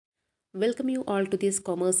Welcome you all to this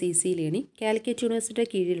Commerce Easy Learning. Calicut University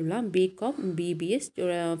കീഴിലുള്ള BCom, BBA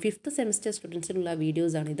 5th semester സ്റ്റുഡൻസിനുള്ള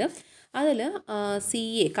വീഡിയോസാണിത്. അതിൽ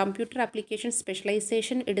CA computer application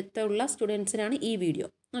specialisation എടുത്തുള്ള സ്റ്റുഡൻസിനാണ് ഈ video.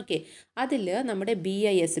 Okay, അതിൽ നമ്മുടെ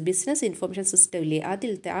BIS business information system ഇല്ലേ,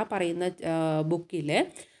 അതിലത്തെ ആ പറയുന്ന ബുക്കിൽ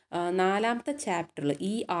നാലാമത്തെ ചാപ്റ്ററിൽ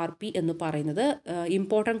ERP എന്ന് പറയുന്നത്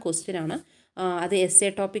ഇമ്പോർട്ടൻറ്റ് ക്വസ്റ്റ്യൻ ആണ്. അത് എസ്സേ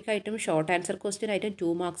ടോപ്പിക്കായിട്ടും ഷോർട്ട് ആൻസർ ക്വസ്റ്റ്യൻ ആയിട്ടും 2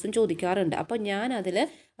 മാർക്സും ചോദിക്കാറുണ്ട്. അപ്പോൾ ഞാൻ അതിൽ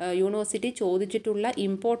യൂണിവേഴ്സിറ്റി ചോദിച്ചിട്ടുള്ള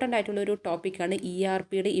ഇമ്പോർട്ടൻ്റ് ആയിട്ടുള്ള ഒരു ടോപ്പിക്കാണ്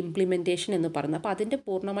ERPയുടെ ഇംപ്ലിമെൻറ്റേഷൻ എന്ന് പറയുന്നത്. അപ്പോൾ അതിൻ്റെ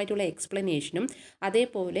പൂർണ്ണമായിട്ടുള്ള എക്സ്പ്ലനേഷനും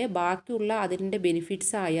അതേപോലെ ബാക്കിയുള്ള അതിൻ്റെ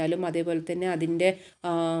ബെനിഫിറ്റ്സ് ആയാലും അതേപോലെ തന്നെ അതിൻ്റെ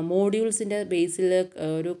മോഡ്യൂൾസിൻ്റെ ബേസിൽ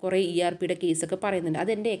ഒരു കുറേ ERPയുടെ കേസൊക്കെ പറയുന്നുണ്ട്.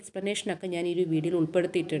 അതിൻ്റെ എക്സ്പ്ലനേഷനൊക്കെ ഞാൻ ഈ ഒരു വീഡിയോയിൽ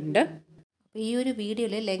ഉൾപ്പെടുത്തിയിട്ടുണ്ട്. അപ്പോൾ ഈ ഒരു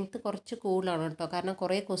വീഡിയോയിൽ ലെങ്ത്ത് കുറച്ച് കൂടുതലാണ് കേട്ടോ, കാരണം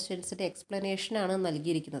കുറേ ക്വസ്റ്റ്യൻസിൻ്റെ എക്സ്പ്ലനേഷനാണ്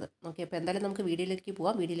നൽകിയിരിക്കുന്നത്. ഓക്കെ, അപ്പോൾ എന്തായാലും നമുക്ക് വീഡിയോയിലേക്ക്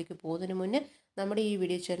പോകാം. വീഡിയോയിലേക്ക് പോകുന്നതിന് മുന്നേ നമ്മുടെ ഈ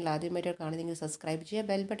വീഡിയോ ചാനൽ ആദ്യമായിട്ട് കാണുന്നെങ്കിൽ സബ്സ്ക്രൈബ് ചെയ്യുക,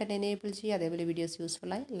 ബെൽ ബട്ടൺ എനേബിൾ ചെയ്യുക, അതേപോലെ videos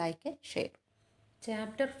യൂസ്ഫുള്ളായി like share.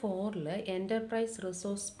 Chapter 4 enterprise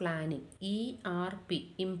resource planning ERP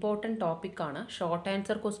important ടോപ്പിക്കാണ്. ഷോർട്ട്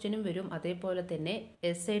ആൻസർ ക്വസ്റ്റ്യനും വരും, അതേപോലെ തന്നെ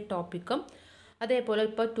എസ്സേ ടോപ്പിക്കും, അതേപോലെ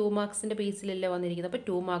ഇപ്പോൾ 2 മാർക്സിൻ്റെ ബേസിലല്ലേ വന്നിരിക്കുന്നത്. അപ്പോൾ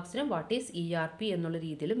 2 മാർക്സിനും വാട്ട് ഈസ് ERP എന്നുള്ള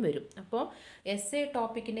രീതിയിലും വരും. അപ്പോൾ എസ്സേ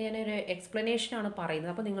ടോപ്പിക്കിൻ്റെ ഞാനൊരു എക്സ്പ്ലനേഷനാണ്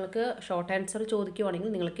പറയുന്നത്. അപ്പോൾ നിങ്ങൾക്ക് ഷോർട്ട് ആൻസർ ചോദിക്കുവാണെങ്കിൽ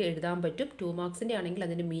നിങ്ങൾക്ക് എഴുതാൻ പറ്റും. 2 മാർക്സിൻ്റെ ആണെങ്കിൽ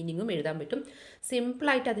അതിൻ്റെ മീനിങ്ങും എഴുതാൻ പറ്റും.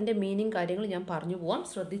 സിമ്പിളായിട്ട് അതിൻ്റെ മീനിങ് കാര്യങ്ങൾ ഞാൻ പറഞ്ഞു പോവാം,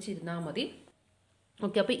 ശ്രദ്ധിച്ചിരുന്നാൽ മതി.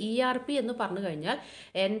 ഓക്കെ, അപ്പോൾ ERP എന്ന് പറഞ്ഞു കഴിഞ്ഞാൽ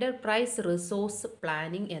എൻ്റർപ്രൈസ് റിസോഴ്സ്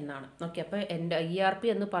പ്ലാനിങ് എന്നാണ്. ഓക്കെ, അപ്പോൾ ERP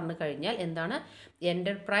എന്ന് പറഞ്ഞു കഴിഞ്ഞാൽ എന്താണ്?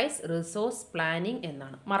 എൻ്റർപ്രൈസ് റിസോഴ്സ് പ്ലാനിങ്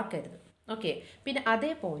എന്നാണ്, മറക്കരുത്. ഓക്കെ, പിന്നെ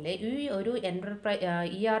അതേപോലെ ഈ ഒരു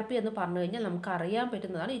ERP എന്ന് പറഞ്ഞു കഴിഞ്ഞാൽ നമുക്ക് അറിയാൻ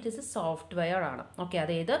പറ്റുന്നതാണ് ഇറ്റ് ഈസ് എ സോഫ്റ്റ്വെയർ ആണ്. ഓക്കെ,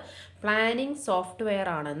 അതായത് പ്ലാനിങ് സോഫ്റ്റ്വെയർ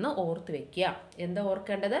ആണെന്ന് ഓർത്ത് വയ്ക്കുക. എന്താ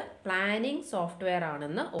ഓർക്കേണ്ടത്? പ്ലാനിങ് സോഫ്റ്റ്വെയർ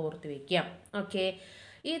ആണെന്ന് ഓർത്ത് വയ്ക്കുക. ഓക്കെ,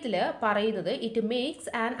 ഇതിൽ പറയുന്നത് it makes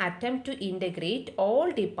an attempt to integrate all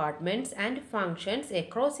departments and functions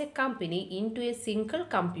across A company in to A single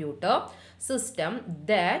computer system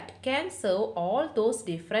that can serve all those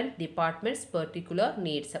different departments particular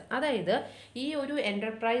needs. അതായത് ഈ ഒരു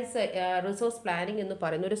enterprise resource planning എന്ന്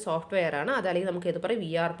പറയുന്ന ഒരു software ആണ്. അതല്ലെങ്കിൽ നമുക്ക് ഇത് പറയും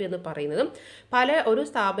ERP എന്ന് പറയുന്നതും. ഒരു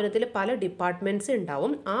സ്ഥാപനത്തിൽ പല ഡിപ്പാർട്ട്മെൻറ്റ്സ്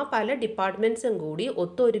ഉണ്ടാവും. ആ പല ഡിപ്പാർട്ട്മെൻറ്റ്സും കൂടി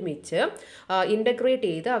ഒത്തൊരുമിച്ച് ഇൻ്റഗ്രേറ്റ്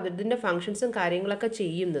ചെയ്ത് അതിൻ്റെ ഫങ്ഷൻസും കാര്യങ്ങളൊക്കെ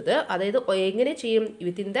ചെയ്യുന്നത്. അതായത് എങ്ങനെ ചെയ്യും?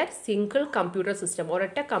 Within that single computer system.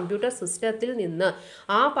 ഒരൊറ്റ കമ്പ്യൂട്ടർ സിസ്റ്റത്തിൽ നിന്ന്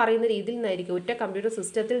ആ പറയുന്ന രീതിയിൽ നിന്നായിരിക്കും. ഒറ്റ കമ്പ്യൂട്ടർ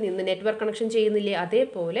സിസ്റ്റത്തിൽ നിന്ന് നെറ്റ്വർക്ക് കണക്ഷൻ ചെയ്യുന്നില്ലേ,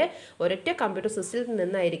 അതേപോലെ ഒരൊറ്റ കമ്പ്യൂട്ടർ സിസ്റ്റത്തിൽ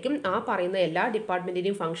നിന്നായിരിക്കും ആ പറയുന്ന എല്ലാ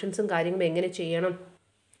ഡിപ്പാർട്ട്മെൻറ്റിൻ്റെയും ഫങ്ഷൻസും കാര്യങ്ങളും എങ്ങനെ ചെയ്യണം,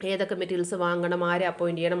 ഏതൊക്കെ മെറ്റീരിയൽസ് വാങ്ങണം, ആരെ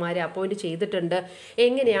അപ്പോയിൻറ്റ് ചെയ്യണം, ആരെ അപ്പോയിൻറ്റ് ചെയ്തിട്ടുണ്ട്,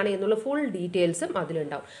 എങ്ങനെയാണ് എന്നുള്ള ഫുൾ ഡീറ്റെയിൽസും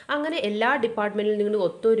അതിലുണ്ടാവും. അങ്ങനെ എല്ലാ ഡിപ്പാർട്ട്മെൻറ്റിൽ നിങ്ങൾ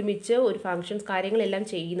ഒത്തൊരുമിച്ച് ഒരു ഫങ്ഷൻസ് കാര്യങ്ങളെല്ലാം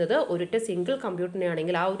ചെയ്യുന്നത് ഒരൊറ്റ സിംഗിൾ കമ്പ്യൂട്ടറിനെ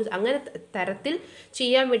ആണെങ്കിൽ ആ ഒരു അങ്ങനെ തരത്തിൽ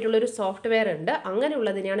ചെയ്യാൻ വേണ്ടിയുള്ളൊരു സോഫ്റ്റ്വെയർ ഉണ്ട്.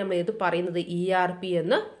 അങ്ങനെയുള്ളതിനെയാണ് നമ്മൾ ഏത് പറയുന്നത്? ERP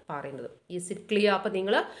എന്ന് പറയുന്നത്. Is it clear? അപ്പോൾ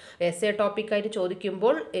നിങ്ങൾ എസ്സേ ടോപ്പിക്കായിട്ട്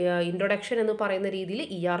ചോദിക്കുമ്പോൾ ഇൻട്രൊഡക്ഷൻ എന്ന് പറയുന്ന രീതിയിൽ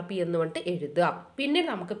ERP എന്ന് പറഞ്ഞിട്ട് എഴുതുക. പിന്നെ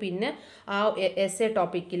നമുക്ക് ആ എസ്സേ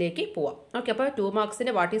ടോപ്പിക്കിലേക്ക് പോവാം. ഓക്കെ, അപ്പോൾ 2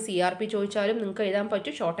 മാർക്സിൻ്റെ വാട്ട് ഈസ് ERP ചോദിച്ചാലും നിങ്ങൾക്ക് എഴുതാൻ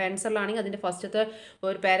പറ്റും. ഷോർട്ട് ആൻസറിലാണെങ്കിൽ അതിൻ്റെ ഫസ്റ്റത്തെ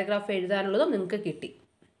ഒരു പാരഗ്രാഫ് എഴുതാനുള്ളതും നിങ്ങൾക്ക് കിട്ടി.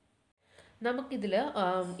 നമുക്കിതിൽ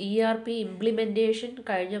ERP ഇംപ്ലിമെൻറ്റേഷൻ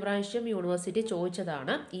കഴിഞ്ഞ പ്രാവശ്യം യൂണിവേഴ്സിറ്റി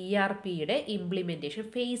ചോദിച്ചതാണ്. ERPയുടെ ഇംപ്ലിമെൻറ്റേഷൻ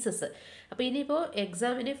ഫേസസ്. അപ്പോൾ ഇനിയിപ്പോൾ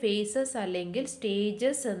എക്സാമിന് ഫേസസ് അല്ലെങ്കിൽ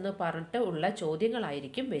സ്റ്റേജസ് എന്ന് പറഞ്ഞിട്ട് ഉള്ള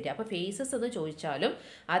ചോദ്യങ്ങളായിരിക്കും വരിക. അപ്പോൾ ഫേസസ് എന്ന് ചോദിച്ചാലും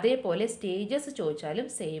അതേപോലെ സ്റ്റേജസ് ചോദിച്ചാലും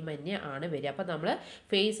സെയിം തന്നെ ആണ് വരിക. അപ്പോൾ നമ്മൾ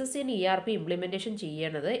ഫേസസ് ഇൻ ERP ഇംപ്ലിമെൻറ്റേഷൻ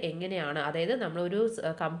ചെയ്യണത് എങ്ങനെയാണ്? അതായത് നമ്മളൊരു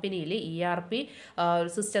കമ്പനിയിൽ ERP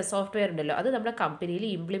സിസ്റ്റം സോഫ്റ്റ്വെയർ ഉണ്ടല്ലോ, അത് നമ്മുടെ കമ്പനിയിൽ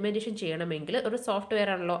ഇംപ്ലിമെൻറ്റേഷൻ ചെയ്യണമെങ്കിൽ ഒരു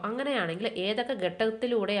സോഫ്റ്റ്വെയർ ആണല്ലോ. അങ്ങനെയാണെങ്കിൽ ഏതൊക്കെ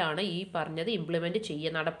ഘട്ടത്തിലൂടെയാണ് ഈ പറഞ്ഞത് ഇംപ്ലിമെൻറ്റ്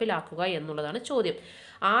നടപ്പിലാക്കുക എന്നുള്ളതാണ് ചോദ്യം.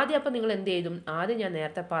 ആദ്യം അപ്പോൾ നിങ്ങൾ എന്ത് ചെയ്തും? ആദ്യം ഞാൻ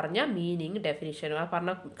നേരത്തെ പറഞ്ഞ മീനിങ് ഡെഫിനിഷൻ ആ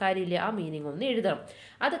പറഞ്ഞ കാര്യമില്ല, ആ മീനിങ് ഒന്ന് എഴുതണം.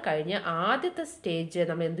 അത് കഴിഞ്ഞ് ആദ്യത്തെ സ്റ്റേജ്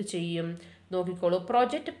നമ്മൾ എന്ത് ചെയ്യും? നോക്കിക്കോളൂ,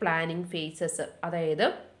 പ്രൊജക്റ്റ് പ്ലാനിങ് ഫേസസ്. അതായത്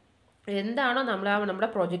എന്താണോ നമ്മുടെ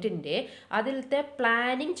പ്രൊജക്റ്റിൻ്റെ അതിലത്തെ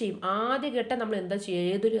പ്ലാനിങ് ചെയ്യും. ആദ്യഘട്ടം നമ്മൾ എന്താ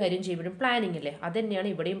ചെയ്യുക? ഏതൊരു കാര്യം ചെയ്യുമ്പോഴും പ്ലാനിങ് അല്ലേ, അത് തന്നെയാണ്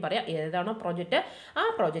ഇവിടെയും പറയാം. ഏതാണോ പ്രൊജക്റ്റ് ആ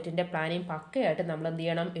പ്രൊജക്റ്റിൻ്റെ പ്ലാനിങ് പക്കയായിട്ട് നമ്മൾ എന്ത്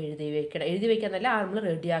ചെയ്യണം? എഴുതി വയ്ക്കാന്നല്ല, നമ്മൾ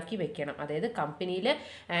റെഡിയാക്കി വെക്കണം. അതായത് കമ്പനിയിൽ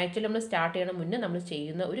ആക്ച്വലി നമ്മൾ സ്റ്റാർട്ട് ചെയ്യണം മുന്നേ നമ്മൾ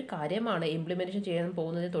ചെയ്യുന്ന ഒരു കാര്യമാണ്. ഇംപ്ലിമെൻറ്റേഷൻ ചെയ്യാൻ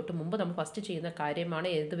പോകുന്നതിന് തൊട്ട് മുമ്പ് നമ്മൾ ഫസ്റ്റ് ചെയ്യുന്ന കാര്യമാണ്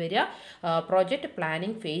ഏത് വരിക? പ്രൊജക്റ്റ്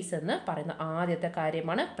പ്ലാനിങ് ഫേസ് എന്ന് പറയുന്ന ആദ്യത്തെ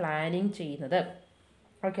കാര്യമാണ് പ്ലാനിങ് ചെയ്യുന്നത്.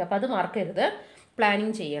 ഓക്കെ, അപ്പോൾ അത് മറക്കരുത്.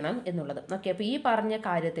 പ്ലാനിങ് ചെയ്യണം എന്നുള്ളത്. ഓക്കെ, അപ്പോൾ ഈ പറഞ്ഞ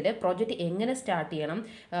കാര്യത്തിൽ പ്രോജക്റ്റ് എങ്ങനെ സ്റ്റാർട്ട് ചെയ്യണം,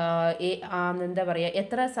 എന്താ പറയുക,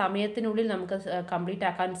 എത്ര സമയത്തിനുള്ളിൽ നമുക്ക് കംപ്ലീറ്റ്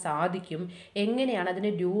ആക്കാൻ സാധിക്കും, എങ്ങനെയാണ്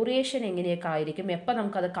അതിൻ്റെ ഡ്യൂറേഷൻ എങ്ങനെയൊക്കെ ആയിരിക്കും, എപ്പോൾ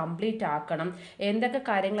നമുക്കത് കംപ്ലീറ്റ് ആക്കണം, എന്തൊക്കെ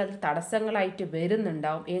കാര്യങ്ങൾ അതിൽ തടസ്സങ്ങളായിട്ട്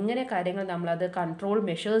വരുന്നുണ്ടാവും, എങ്ങനെ കാര്യങ്ങൾ നമ്മളത് കൺട്രോൾ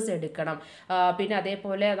മെഷേഴ്സ് എടുക്കണം, പിന്നെ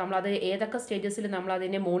അതേപോലെ നമ്മളത് ഏതൊക്കെ സ്റ്റേജസിൽ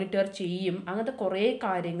നമ്മളതിനെ മോണിറ്റർ ചെയ്യും, അങ്ങനത്തെ കുറേ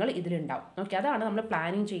കാര്യങ്ങൾ ഇതിലുണ്ടാവും. ഓക്കെ, അതാണ് നമ്മൾ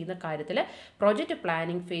പ്ലാനിങ് ചെയ്യുന്ന കാര്യത്തിൽ പ്രോജക്റ്റ്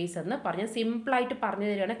പ്ലാനിങ് ഫേസ് എന്ന് പറഞ്ഞ് സിമ്പിളായിട്ട് പറഞ്ഞു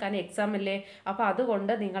തരികയാണ്. കാരണം എക്സാം അല്ലേ, അപ്പോൾ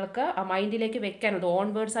അതുകൊണ്ട് നിങ്ങൾക്ക് മൈൻഡിലേക്ക് വെക്കാൻ, അത് ഓൺ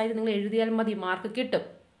വേർഡ്സ് ആയിട്ട് നിങ്ങൾ എഴുതിയാൽ മതി, മാർക്ക് കിട്ടും.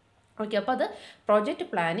 ഓക്കെ, അപ്പോൾ അത് പ്രോജക്റ്റ്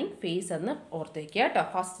പ്ലാനിങ് ഫേസ് എന്ന് ഓർത്ത് വയ്ക്കുക കേട്ടോ,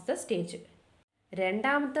 ഫസ്റ്റത്തെ സ്റ്റേജ്.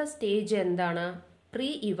 രണ്ടാമത്തെ സ്റ്റേജ് എന്താണ്? പ്രീ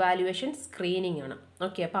ഇവാലുവേഷൻ സ്ക്രീനിങ് ആണ്.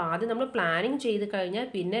 ഓക്കെ, അപ്പോൾ ആദ്യം നമ്മൾ പ്ലാനിങ് ചെയ്ത് കഴിഞ്ഞാൽ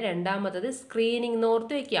പിന്നെ രണ്ടാമത്തത് സ്ക്രീനിങ് എന്ന്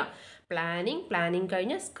ഓർത്ത് വയ്ക്കുക. പ്ലാനിങ്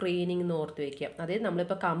കഴിഞ്ഞ് സ്ക്രീനിങ് എന്ന് ഓർത്ത് വയ്ക്കുക. അതായത്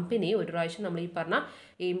നമ്മളിപ്പോൾ കമ്പനി ഒരു പ്രാവശ്യം നമ്മൾ ഈ പറഞ്ഞ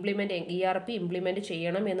ERP ഇംപ്ലിമെൻറ്റ്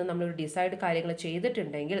ചെയ്യണം എന്ന് നമ്മളൊരു ഡിസൈഡ് കാര്യങ്ങൾ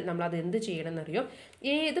ചെയ്തിട്ടുണ്ടെങ്കിൽ നമ്മളത് എന്ത് ചെയ്യണം എന്നറിയോ,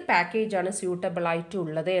 ഏത് പാക്കേജാണ് സ്യൂട്ടബിൾ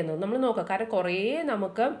ആയിട്ടുള്ളത് എന്ന് നമ്മൾ നോക്കുക. കാരണം കുറേ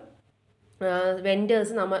നമുക്ക്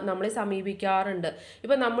വെൻഡേഴ്സ് നമ്മളെ സമീപിക്കാറുണ്ട്.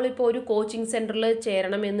 ഇപ്പം നമ്മളിപ്പോൾ ഒരു കോച്ചിങ് സെൻറ്ററിൽ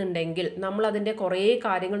ചേരണമെന്നുണ്ടെങ്കിൽ നമ്മളതിൻ്റെ കുറേ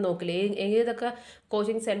കാര്യങ്ങൾ നോക്കില്ലേ, ഏതൊക്കെ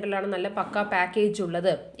കോച്ചിങ് സെൻറ്ററിലാണ് നല്ല പക്ക പാക്കേജ് ഉള്ളത്,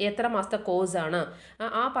 എത്ര മാസത്തെ കോഴ്സാണ്,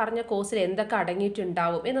 ആ പറഞ്ഞ കോഴ്സിൽ എന്തൊക്കെ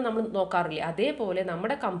അടങ്ങിയിട്ടുണ്ടാവും എന്ന് നമ്മൾ നോക്കാറില്ലേ. അതേപോലെ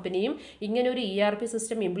നമ്മുടെ കമ്പനിയും ഇങ്ങനെ ഒരു ERP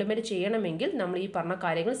സിസ്റ്റം ഇംപ്ലിമെൻറ്റ് ചെയ്യണമെങ്കിൽ നമ്മൾ ഈ പറഞ്ഞ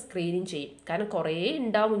കാര്യങ്ങൾ സ്ക്രീനിങ് ചെയ്യും. കാരണം കുറേ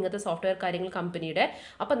ഉണ്ടാവും ഇങ്ങനത്തെ സോഫ്റ്റ്വെയർ കാര്യങ്ങൾ കമ്പനിയുടെ.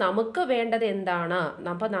 അപ്പോൾ നമുക്ക് വേണ്ടത് എന്താണ്,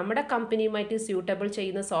 അപ്പോൾ നമ്മുടെ കമ്പനിയുമായിട്ട് സ്യൂട്ടബിൾ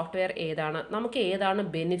ചെയ്യുന്ന സോഫ്റ്റ്വെയർ ഏതാണ്, നമുക്ക് ഏതാണ്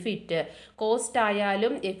ബെനിഫിറ്റ്, കോസ്റ്റ്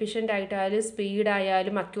ആയാലും എഫിഷ്യൻ്റ് ആയിട്ടായാലും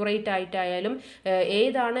സ്പീഡായാലും അക്യുറേറ്റ് ആയിട്ടായാലും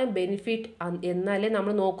ഏതാണ് ബെനിഫിറ്റ് എന്നാലേ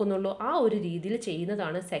നമ്മൾ നോക്കുന്നുള്ളൂ. ആ ഒരു രീതിയിൽ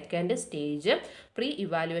ചെയ്യുന്നതാണ് second stage pre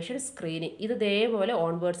evaluation screening. ഇത് ഇതേപോലെ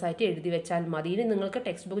ഓൺ വേർഡ്സ് ആയിട്ട് എഴുതി വെച്ചാൽ മതി. ഇനി നിങ്ങൾക്ക്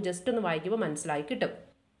ടെക്സ്റ്റ് ബുക്ക് ജസ്റ്റ് ഒന്ന് വായിക്കുമ്പോൾ മനസ്സിലായി കിട്ടും.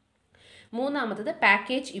 മൂന്നാമത്തത്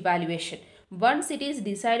package evaluation. Once it is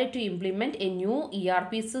decided to implement a new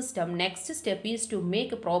ERP system, next step is to make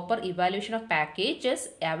a proper evaluation of packages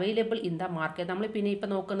available in the market. നമ്മൾ പിന്നെ ഇപ്പോൾ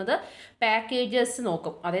നോക്കുന്നത് പാക്കേജസ്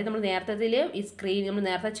നോക്കും. അതായത് നമ്മൾ നേരത്തെ ഈ നമ്മൾ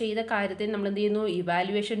നേരത്തെ ചെയ്ത കാര്യത്തിൽ നമ്മൾ എന്ത് ചെയ്യുന്നു,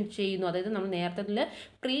 ഇവാലുവേഷൻ ചെയ്യുന്നു. അതായത് നമ്മൾ നേരത്തെ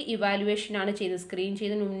പ്രീ ഇവാലുവേഷൻ ആണ് ചെയ്തത്. സ്ക്രീൻ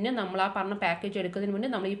ചെയ്യുന്നതിന് മുന്നേ നമ്മൾ ആ പറഞ്ഞ പാക്കേജ് എടുക്കുന്നതിന് മുന്നേ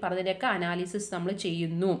നമ്മൾ ഈ പറഞ്ഞതിൻ്റെയൊക്കെ അനാലിസിസ് നമ്മൾ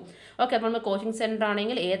ചെയ്യുന്നു. ഓക്കെ, അപ്പോൾ നമ്മൾ കോച്ചിങ് സെൻറ്റർ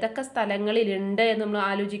ആണെങ്കിൽ ഏതൊക്കെ സ്ഥലങ്ങളിലുണ്ട് എന്ന് നമ്മൾ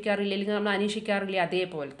ആലോചിക്കാറില്ല, അല്ലെങ്കിൽ നമ്മൾ അന്വേഷിക്കാറില്ല,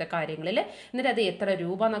 അതേപോലത്തെ കാര്യങ്ങളിൽ. എന്നിട്ട് അത് എത്ര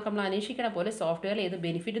രൂപ എന്നൊക്കെ നമ്മൾ അന്വേഷിക്കണ പോലെ സോഫ്റ്റ്വെയറിൽ ഏത്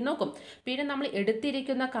ബെനിഫിറ്റ് നോക്കും. പിന്നെ നമ്മൾ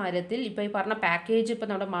എടുത്തിരിക്കുന്ന കാര്യത്തിൽ ഇപ്പോൾ ഈ പറഞ്ഞ പാക്കേജ് ഇപ്പോൾ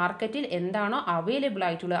നമ്മുടെ മാർക്കറ്റിൽ എന്താണോ അവൈലബിൾ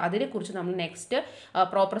ആയിട്ടുള്ളത് അതിനെക്കുറിച്ച് നമ്മൾ നെക്സ്റ്റ്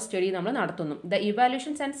പ്രോപ്പർ സ്റ്റഡി നമ്മൾ നടത്തുന്നു. The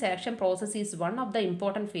evaluations and selection process is one of the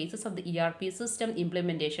important faces of the ERP system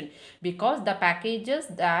implementation because the packages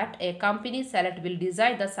that A company select will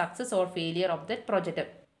decide the success or failure of the project.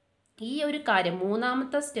 ഈ ഒരു കാര്യം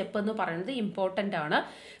മൂന്നാമത്തെ step എന്ന് പറയുന്നത് important ആണ്.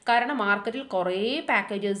 കാരണം മാർക്കറ്റിൽ കുറേ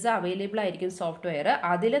പാക്കേജസ് അവൈലബിൾ ആയിരിക്കും സോഫ്റ്റ്വെയർ.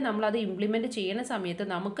 അതിൽ നമ്മളത് ഇംപ്ലിമെൻറ്റ് ചെയ്യുന്ന സമയത്ത്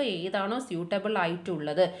നമുക്ക് ഏതാണോ സ്യൂട്ടബിൾ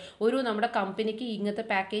ആയിട്ടുള്ളത്, ഒരു നമ്മുടെ കമ്പനിക്ക് ഇങ്ങനത്തെ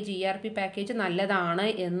പാക്കേജ് ERP പാക്കേജ് നല്ലതാണ്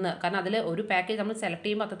എന്ന്. കാരണം അതിൽ ഒരു പാക്കേജ് നമ്മൾ സെലക്ട്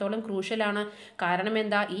ചെയ്യുമ്പോൾ അത്രത്തോളം ക്രൂഷ്യലാണ്. കാരണം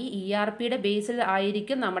എന്താ, ഈ ERPയുടെ ബേസിൽ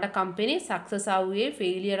ആയിരിക്കും നമ്മുടെ കമ്പനി സക്സസ് ആവുകയും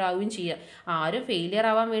ഫെയിലിയർ ആവുകയും ചെയ്യുക. ആരും ഫെയിലിയർ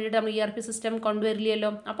ആവാൻ വേണ്ടിയിട്ട് നമ്മൾ ERP സിസ്റ്റം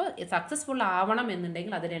കൊണ്ടുവരില്ലല്ലോ. അപ്പോൾ സക്സസ്ഫുൾ ആവണം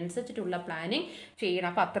എന്നുണ്ടെങ്കിൽ അതിനനുസരിച്ച് പ്ലാനിങ് ചെയ്യണം.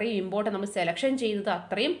 അപ്പോൾ അത്രയും ഇമ്പോർട്ടൻ്റ്, നമ്മൾ സെലക്ഷൻ ചെയ്തത്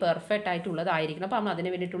അത്രയും പെർഫെക്റ്റ് ആയിട്ടുള്ളതായിരിക്കണം. അപ്പോൾ നമ്മൾ അതിന്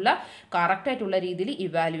വേണ്ടിയിട്ടുള്ള കറക്റ്റ് ആയിട്ടുള്ള രീതിയിൽ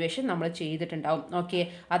ഇവാലുവേഷൻ നമ്മൾ ചെയ്തിട്ടുണ്ടാവും. ഓക്കെ,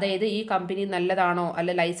 അതായത് ഈ കമ്പനി നല്ലതാണോ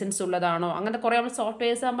അല്ല ലൈസൻസ് ഉള്ളതാണോ, അങ്ങനത്തെ കുറേ നമ്മൾ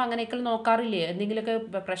സോഫ്റ്റ്വെയർസ് ആകുമ്പോൾ അങ്ങനെയൊക്കെ നോക്കാറില്ലേ.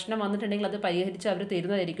 എന്തെങ്കിലുമൊക്കെ പ്രശ്നം വന്നിട്ടുണ്ടെങ്കിൽ അത് പരിഹരിച്ച് അവർ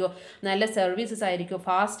തരുന്നതായിരിക്കുമോ, നല്ല സർവീസസ് ആയിരിക്കുമോ,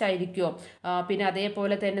 ഫാസ്റ്റ് ആയിരിക്കുമോ, പിന്നെ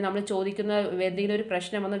അതേപോലെ തന്നെ നമ്മൾ ചോദിക്കുന്ന എന്തെങ്കിലും ഒരു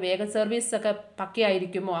പ്രശ്നം വന്ന് വേഗം സർവീസ് ഒക്കെ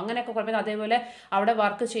പക്കയായിരിക്കുമോ, അങ്ങനെയൊക്കെ കുഴപ്പമില്ല. അതേപോലെ അവിടെ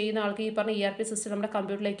വർക്ക് ചെയ്യുന്ന ആൾക്ക് ഈ പറഞ്ഞ ERP സിസ്റ്റം നമ്മുടെ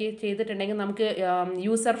കമ്പ്യൂട്ടറിലേക്ക് ചെയ്തിട്ടുണ്ടെങ്കിൽ നമുക്ക്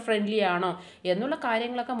യൂസർ ഫ്രണ്ട്ലി ആണോ എന്നുള്ള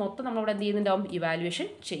കാര്യങ്ങളൊക്കെ മൊത്തം നമ്മളിവിടെ എന്ത് ചെയ്യുന്നുണ്ടാവും, ഇവാലുവേഷൻ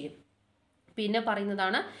ചെയ്യും. പിന്നെ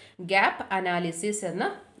പറയുന്നതാണ് ഗ്യാപ്പ് അനാലിസിസ് എന്ന്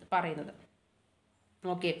പറയുന്നത്.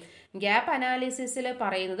 ഓക്കെ, ഗ്യാപ്പ് അനാലിസിസിൽ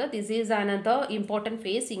പറയുന്നത് this is another important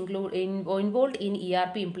face involve in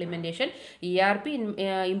ERP implementation. ERP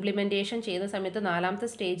implementation ചെയ്യുന്ന സമയത്ത് നാലാമത്തെ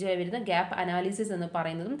സ്റ്റേജായി വരുന്ന ഗ്യാപ്പ് അനാലിസിസ് എന്ന്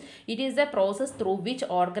പറയുന്നതും it is A process through which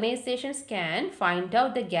organisations can find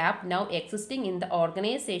out the gap now existing in the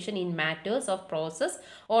organisation in matters of process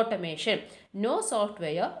automation. No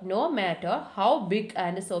software, no matter how big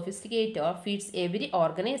and sophisticated, fits every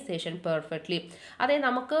organization perfectly. അതായത്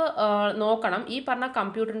നമുക്ക് നോക്കണം, ഈ പറഞ്ഞ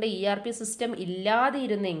കമ്പ്യൂട്ടറിൻ്റെ ERP system ഇല്ലാതെ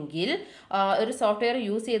ഇരുന്നെങ്കിൽ ഒരു software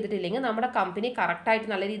use ചെയ്തിട്ടില്ലെങ്കിൽ നമ്മുടെ കമ്പനി കറക്റ്റായിട്ട്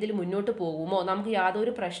നല്ല രീതിയിൽ മുന്നോട്ട് പോകുമോ, നമുക്ക്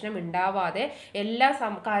യാതൊരു പ്രശ്നം ഉണ്ടാവാതെ എല്ലാ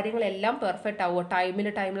കാര്യങ്ങളെല്ലാം പെർഫെക്റ്റ് ആവുമോ, ടൈമിൽ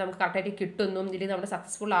നമുക്ക് കറക്റ്റായിട്ട് കിട്ടുന്നു, ഇല്ലെങ്കിൽ നമ്മുടെ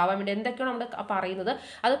സക്സസ്ഫുൾ ആവാൻ വേണ്ടി എന്തൊക്കെയാണ് നമ്മൾ പറയുന്നത്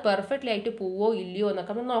അത് പെർഫെക്റ്റ്ലി ആയിട്ട് പോവോ ഇല്ലയോ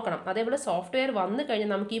എന്നൊക്കെ നമ്മൾ നോക്കണം. അതേപോലെ സോഫ്റ്റ്വെയർ വന്നു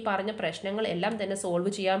കഴിഞ്ഞാൽ നമുക്ക് ഈ പറഞ്ഞ പ്രശ്നങ്ങൾ എല്ലാം തന്നെ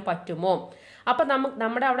സോൾവ് ചെയ്യാൻ പറ്റുമോ. അപ്പം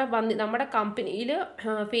നമ്മുടെ കമ്പനിയിൽ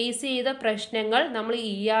ഫേസ് ചെയ്ത പ്രശ്നങ്ങൾ നമ്മൾ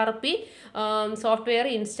ERP സോഫ്റ്റ്വെയർ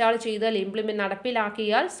ഇൻസ്റ്റാൾ ചെയ്താൽ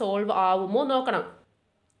നടപ്പിലാക്കിയാൽ സോൾവ് ആവുമോ നോക്കണം.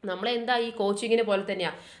 നമ്മളെന്താ ഈ കോച്ചിങ്ങിന് പോലെ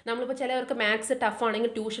തന്നെയാണ്. നമ്മളിപ്പോൾ ചിലവർക്ക് മാത്സ് ടഫ് ആണെങ്കിൽ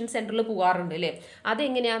ട്യൂഷൻ സെൻറ്ററിൽ പോകാറുണ്ട് അല്ലേ.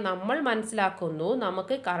 അതെങ്ങനെയാണ്, നമ്മൾ മനസ്സിലാക്കുന്നു,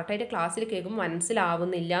 നമുക്ക് കറക്റ്റായിട്ട് ക്ലാസ്സിൽ കേൾക്കുമ്പോൾ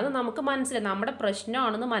മനസ്സിലാവുന്നില്ല എന്ന് നമുക്ക് മനസ്സിലായി, നമ്മുടെ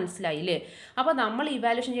പ്രശ്നമാണെന്ന് മനസ്സിലായില്ലേ. അപ്പോൾ നമ്മൾ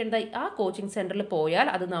ഇവാലുവേഷൻ ചെയ്യേണ്ടത് ആ കോച്ചിങ് സെൻറ്ററിൽ പോയാൽ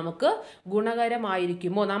അത് നമുക്ക്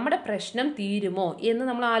ഗുണകരമായിരിക്കുമോ, നമ്മുടെ പ്രശ്നം തീരുമോ എന്ന്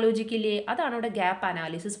നമ്മൾ ആലോചിക്കില്ലേ. അതാണ് ഇവിടെ ഗ്യാപ്പ്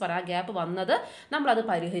അനാലിസിസ് പറയുക. ആ ഗ്യാപ്പ് വന്നത് നമ്മളത്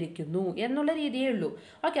പരിഹരിക്കുന്നു എന്നുള്ള രീതിയേ ഉള്ളൂ.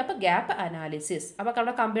 ഓക്കെ, അപ്പോൾ ഗ്യാപ്പ് അനാലിസിസ്. അപ്പോൾ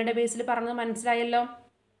അവിടെ കമ്പനിയുടെ ബേസിൽ പറഞ്ഞത് മനസ്സിലായല്ലോ.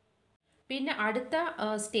 പിന്നെ അടുത്ത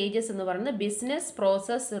സ്റ്റേജസ് എന്ന് പറയുന്നത് business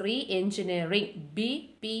process re engineering,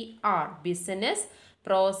 BPR, business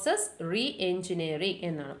process re engineering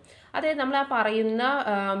എന്നാണ്. അതായത് നമ്മൾ ആ പറയുന്ന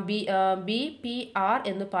BPR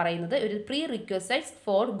എന്ന് പറയുന്നത് ഒരു pre requisites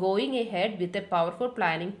for going A head with a powerful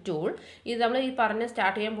planning tool. ഇത് നമ്മൾ ഈ പറഞ്ഞ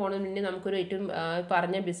സ്റ്റാർട്ട് ചെയ്യാൻ പോകുന്നതിന് മുന്നേ നമുക്കൊരു ഏറ്റവും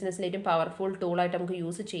പറഞ്ഞ ബിസിനസ്സിൽ ഏറ്റവും പവർഫുൾ ടൂളായിട്ട് നമുക്ക്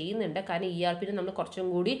യൂസ് ചെയ്യുന്നുണ്ട്. കാരണം ERP നമ്മൾ കുറച്ചും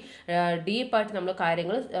കൂടി ഡീപ്പായിട്ട് നമ്മൾ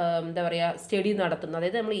കാര്യങ്ങൾ എന്താ പറയുക സ്റ്റഡി നടത്തുന്നു.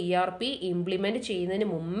 അതായത് നമ്മൾ ERP ഇംപ്ലിമെൻറ്റ് ചെയ്യുന്നതിന്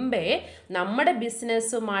മുമ്പേ നമ്മുടെ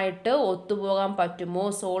ബിസിനസ്സുമായിട്ട് ഒത്തുപോകാൻ പറ്റുമോ,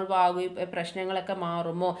 സോൾവ് ആകുകയും പ്രശ്നങ്ങളൊക്കെ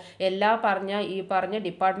മാറുമോ, ഈ പറഞ്ഞ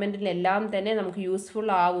ഡിപ്പാർട്ട്മെൻറ്റ് എല്ലാം തന്നെ നമുക്ക് യൂസ്ഫുൾ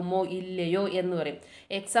ആവുമോ ഇല്ലയോ എന്ന് പറയും.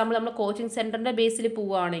 എക്സാമ്പിൾ നമ്മൾ കോച്ചിങ് സെൻറ്ററിൻ്റെ ബേസിൽ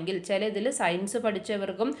പോവുകയാണെങ്കിൽ ചില ഇതിൽ സയൻസ്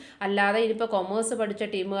പഠിച്ചവർക്കും അല്ലാതെ ഇനിയിപ്പോൾ കൊമേഴ്സ് പഠിച്ച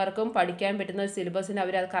ടീമുകാർക്കും പഠിക്കാൻ പറ്റുന്ന സിലബസിന്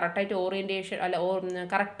അവർ അത് കറക്റ്റായിട്ട് ഓറിയൻറ്റേഷൻ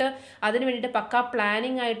കറക്റ്റ് അതിന് വേണ്ടിയിട്ട് പക്കാ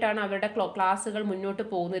പ്ലാനിങ് ആയിട്ടാണ് അവരുടെ ക്ലാസ്സുകൾ മുന്നോട്ട്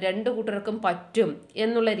പോകുന്നത്. രണ്ട് കൂട്ടർക്കും പറ്റും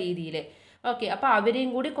എന്നുള്ള രീതിയിൽ. ഓക്കെ, അപ്പോൾ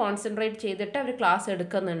അവരെയും കൂടി കോൺസെൻട്രേറ്റ് ചെയ്തിട്ട് അവർ ക്ലാസ്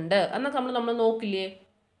എടുക്കുന്നുണ്ട് എന്നൊക്കെ നമ്മൾ നോക്കില്ലേ.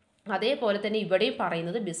 അതേപോലെ തന്നെ ഇവിടെയും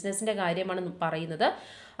പറയുന്നത് ബിസിനസ്സിൻ്റെ കാര്യമാണ് പറയുന്നത്.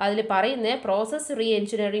 അതിൽ പറയുന്നത് process re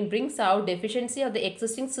engineering brings out deficiency of the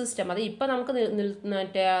existing system. അത് ഇപ്പോൾ നമുക്ക്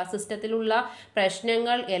മറ്റേ സിസ്റ്റത്തിലുള്ള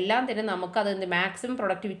പ്രശ്നങ്ങൾ എല്ലാം തന്നെ നമുക്കത് മാക്സിമം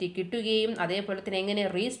പ്രൊഡക്ടിവിറ്റി കിട്ടുകയും അതേപോലെ തന്നെ എങ്ങനെ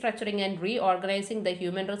restructuring and re organising the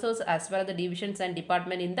human resource as well the divisions and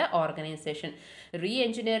department in the organisation. Re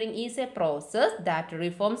engineering is A process that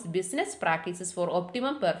reforms business practices four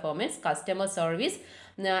optimum performance, customer service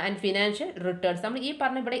and financial returns. നമ്മൾ ഈ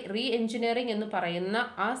പറഞ്ഞ ഇവിടെ re engineering എന്ന് പറയുന്ന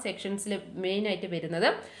ആ സെക്ഷൻസിൽ മെയിനായിട്ട് വരുന്നത്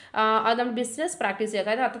അത് നമ്മൾ ബിസിനസ് പ്രാക്ടീസ് ചെയ്യുക.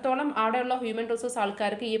 അതായത് അത്രത്തോളം അവിടെയുള്ള ഹ്യൂമൻ റിസോഴ്സ്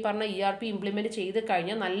ആൾക്കാർക്ക് ഈ പറഞ്ഞ ERP ഇംപ്ലിമെൻറ്റ് ചെയ്ത്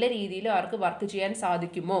കഴിഞ്ഞാൽ നല്ല രീതിയിൽ അവർക്ക് വർക്ക് ചെയ്യാൻ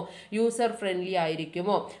സാധിക്കുമോ, യൂസർ ഫ്രണ്ട്ലി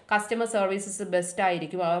ആയിരിക്കുമോ, കസ്റ്റമർ സർവീസസ് ബെസ്റ്റ്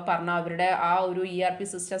ആയിരിക്കുമോ, അവർ പറഞ്ഞ അവരുടെ ആ ഒരു ERP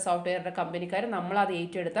സിസ്റ്റം സോഫ്റ്റ്വെയറുടെ കമ്പനിക്കാർ നമ്മളത്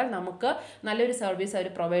ഏറ്റെടുത്താൽ നമുക്ക് നല്ലൊരു സർവീസ് അവർ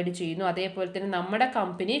പ്രൊവൈഡ് ചെയ്യുന്നു. അതേപോലെ തന്നെ നമ്മുടെ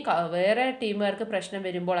കമ്പനി വേറെ ടീമുകാർക്ക് പ്രശ്നം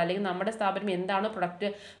വരുമ്പോൾ അല്ലെങ്കിൽ നമ്മുടെ സ്ഥാപനം എന്താണോ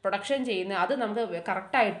പ്രൊഡക്ഷൻ ചെയ്യുന്നത് അത് നമുക്ക്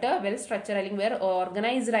കറക്റ്റായിട്ട് വെൽ സ്ട്രക്ചർ അല്ലെങ്കിൽ വേറെ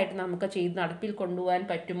ഓർഗനൈസ്ഡ് ആയിട്ട് നമുക്ക് ചെയ്ത് നടപ്പിൽ കൊണ്ടുപോകാൻ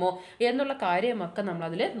പറ്റുമോ എന്നുള്ള കാര്യമൊക്കെ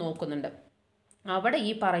നമ്മളതിൽ നോക്കുന്നുണ്ട്. അവിടെ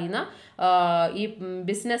ഈ പറയുന്ന ഈ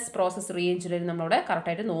ബിസിനസ് പ്രോസസ് റീ എഞ്ചിനീയറിംഗ് നമ്മളവിടെ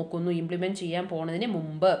കറക്റ്റായിട്ട് നോക്കുന്നു ഇംപ്ലിമെൻറ്റ് ചെയ്യാൻ പോകുന്നതിന്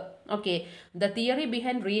മുമ്പ്. Okay, the theory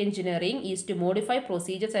behind re-engineering is to modify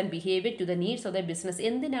procedures and behavior to the needs of the business.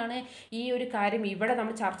 എന്തിനാണ് ഈ ഒരു കാര്യം ഇവിടെ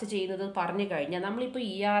നമ്മൾ ചർച്ച ചെയ്യുന്നത് പറഞ്ഞു കഴിഞ്ഞാൽ നമ്മളിപ്പോൾ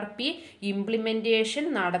ERP ഇംപ്ലിമെൻറ്റേഷൻ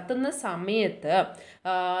നടത്തുന്ന സമയത്ത്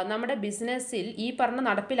നമ്മുടെ ബിസിനസ്സിൽ ഈ പറഞ്ഞ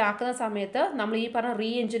നടപ്പിലാക്കുന്ന സമയത്ത് നമ്മൾ ഈ പറഞ്ഞ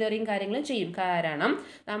റീ എഞ്ചിനീയറിംഗ് കാര്യങ്ങളും ചെയ്യും. കാരണം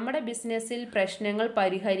നമ്മുടെ ബിസിനസ്സിൽ പ്രശ്നങ്ങൾ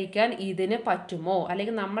പരിഹരിക്കാൻ ഇതിന് പറ്റുമോ,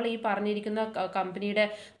 അല്ലെങ്കിൽ നമ്മൾ ഈ പറഞ്ഞിരിക്കുന്ന കമ്പനിയുടെ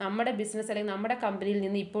നമ്മുടെ ബിസിനസ് അല്ലെങ്കിൽ നമ്മുടെ കമ്പനിയിൽ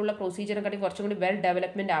നിന്ന് ഇപ്പോൾ ഉള്ള പ്രൊസീജിയറിനെക്കാട്ടി കുറച്ചും കൂടി വെൽ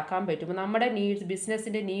ഡെവലപ്മെൻറ്റ് ആക്കാൻ പറ്റുമോ, നമ്മുടെ നീഡ്സ്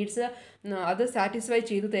ബിസിനസ്സിൻ്റെ നീഡ്സ് അത് സാറ്റിസ്ഫൈ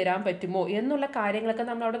ചെയ്തു തരാൻ പറ്റുമോ എന്നുള്ള കാര്യങ്ങളൊക്കെ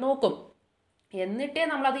നമ്മൾ അവിടെ നോക്കും. എന്നിട്ടേ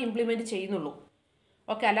നമ്മളത് ഇംപ്ലിമെൻറ്റ് ചെയ്യുന്നുള്ളൂ.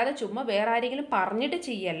 ഓക്കെ, അല്ലാതെ ചുമ്മാ വേറെ ആരെങ്കിലും പറഞ്ഞിട്ട്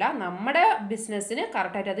ചെയ്യല്ല, നമ്മുടെ ബിസിനസ്സിന്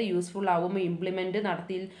കറക്റ്റായിട്ട് അത് യൂസ്ഫുൾ ആകുമോ, ഇംപ്ലിമെൻറ്റ്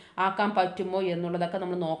ആക്കാൻ പറ്റുമോ എന്നുള്ളതൊക്കെ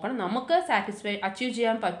നമ്മൾ നോക്കണം. നമുക്ക് അച്ചീവ്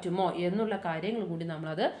ചെയ്യാൻ പറ്റുമോ എന്നുള്ള കാര്യങ്ങൾ കൂടി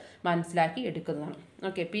നമ്മളത് മനസ്സിലാക്കി എടുക്കുന്നതാണ്.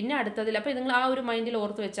 ഓക്കെ, പിന്നെ അടുത്തതിൽ അപ്പോൾ നിങ്ങൾ ആ ഒരു മൈൻഡിൽ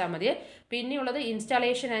ഓർത്ത് വെച്ചാൽ മതി. പിന്നെയുള്ളത്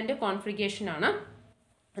ഇൻസ്റ്റാളേഷൻ ആൻഡ് കോൺഫിഗറേഷൻ ആണ്.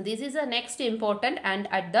 This is the next important and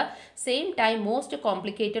at the same time most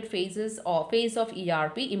complicated phase of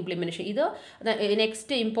ERP implementation. ഇത്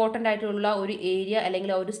നെക്സ്റ്റ് ഇമ്പോർട്ടൻ്റ് ആയിട്ടുള്ള ഒരു ഏരിയ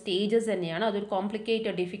അല്ലെങ്കിൽ ഒരു സ്റ്റേജസ് തന്നെയാണ്. അതൊരു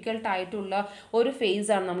കോംപ്ലിക്കേറ്റഡ് ഡിഫിക്കൽട്ട് ആയിട്ടുള്ള ഒരു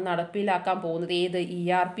ഫേസാണ് നമ്മൾ നടപ്പിലാക്കാൻ പോകുന്നത്. ഏത്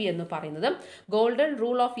ERP എന്ന് പറയുന്നത്. Golden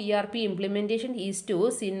rule of ERP implementation is to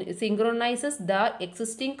synchronizes the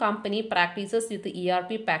existing company practices with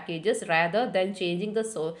ERP packages rather than changing the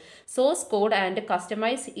source code and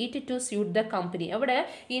customize it to suit the company. അവിടെ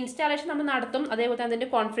installation നമ്മൾ നടത്തും, അതേപോലെ തന്നെ അതിൻ്റെ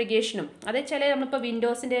കോൺഫിഗറേഷനും. അതേ ചില നമ്മളിപ്പോൾ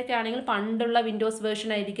വിൻഡോസിൻ്റെ ഒക്കെ ആണെങ്കിൽ പണ്ടുള്ള വിൻഡോസ്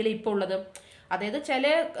വേർഷൻ ആയിരിക്കില്ല ഇപ്പോൾ ഉള്ളത്. അതായത് ചില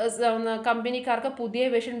കമ്പനിക്കാർക്ക് പുതിയ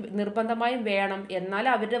വേർഷൻ നിർബന്ധമായും വേണം, എന്നാൽ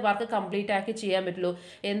അവരുടെ വർക്ക് കംപ്ലീറ്റ് ആക്കി ചെയ്യാൻ പറ്റുള്ളൂ.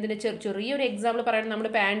 എന്തിന് ചെറിയൊരു എക്സാമ്പിൾ പറയുന്നത്,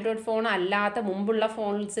 നമ്മളിപ്പോൾ ആൻഡ്രോയിഡ് ഫോൺ അല്ലാത്ത മുമ്പുള്ള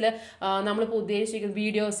ഫോൺസിൽ നമ്മളിപ്പോൾ ഉദ്ദേശിക്കുന്ന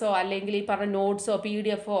വീഡിയോസോ അല്ലെങ്കിൽ ഈ പറഞ്ഞ നോട്ട്സോ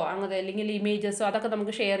PDF അങ്ങനെ അല്ലെങ്കിൽ ഇമേജസോ അതൊക്കെ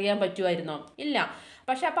നമുക്ക് ഷെയർ ചെയ്യാൻ പറ്റുമായിരുന്നോ? ഇല്ല.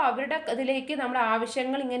 പക്ഷെ അപ്പോൾ അവരുടെ ഇതിലേക്ക് നമ്മുടെ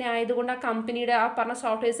ആവശ്യങ്ങൾ ഇങ്ങനെ ആയതുകൊണ്ട് ആ കമ്പനിയുടെ ആ പറഞ്ഞ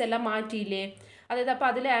സോഫ്റ്റ്വെയർസ് എല്ലാം മാറ്റിയില്ലേ? അതായത് അപ്പോൾ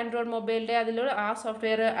അതിൽ ആൻഡ്രോയിഡ് മൊബൈലിൻ്റെ അതിൽ ആ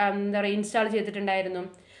സോഫ്റ്റ്വെയർ എന്താ പറയുക ഇൻസ്റ്റാൾ ചെയ്തിട്ടുണ്ടായിരുന്നു.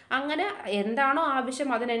 അങ്ങനെ എന്താണോ ആവശ്യം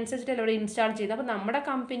അതിനനുസരിച്ചിട്ടല്ലേ അവിടെ ഇൻസ്റ്റാൾ ചെയ്ത്. അപ്പോൾ നമ്മുടെ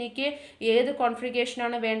കമ്പനിക്ക് ഏത്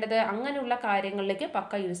കോൺഫിഗറേഷനാണ് വേണ്ടത് അങ്ങനെയുള്ള കാര്യങ്ങളിലേക്ക്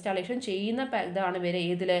പക്ക ഇൻസ്റ്റാളേഷൻ ചെയ്യുന്ന ഇതാണ് വരെ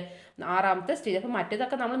ഏതിൽ 6ാമത്തെ സ്റ്റേജ്. അപ്പോൾ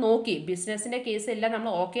മറ്റേതൊക്കെ നമ്മൾ നോക്കി ബിസിനസ്സിൻ്റെ കേസ് എല്ലാം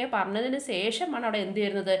നമ്മൾ ഓക്കെ പറഞ്ഞതിന് ശേഷമാണ് അവിടെ എന്ത്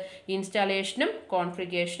വരുന്നത്, ഇൻസ്റ്റാളേഷനും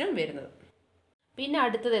കോൺഫിഗറേഷനും വരുന്നത്. പിന്നെ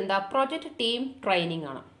അടുത്തത് എന്താ, പ്രൊജക്റ്റ് ടീം ട്രെയിനിങ്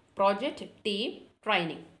ആണ്. Project team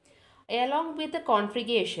training. Along with the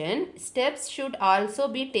configuration, steps should also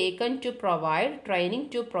be taken to provide training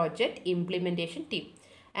to project implementation team.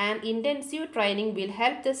 And intensive training will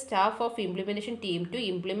help the staff of implementation team to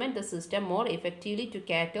implement the system more effectively to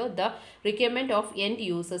cater the requirement of end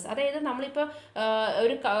users. അതായത് നമ്മളിപ്പോൾ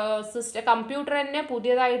ഒരു computer തന്നെ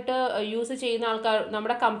പുതിയതായിട്ട് use ചെയ്യുന്ന ആൾക്കാർ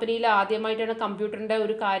നമ്മുടെ കമ്പനിയിൽ ആദ്യമായിട്ടാണ് കമ്പ്യൂട്ടറിൻ്റെ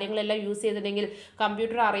ഒരു കാര്യങ്ങളെല്ലാം യൂസ് ചെയ്തിട്ടുണ്ടെങ്കിൽ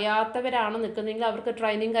കമ്പ്യൂട്ടർ അറിയാത്തവരാണ് നിൽക്കുന്നതെങ്കിൽ അവർക്ക്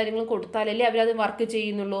ട്രെയിനിങ് കാര്യങ്ങളും കൊടുത്താലല്ലേ അവരത് വർക്ക്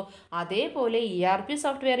ചെയ്യുന്നുള്ളൂ. അതേപോലെ ERP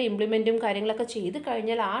സോഫ്റ്റ്വെയർ ഇംപ്ലിമെൻറ്റും കാര്യങ്ങളൊക്കെ ചെയ്ത്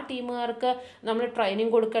കഴിഞ്ഞാൽ ആ ടീമുകാർക്ക് നമ്മൾ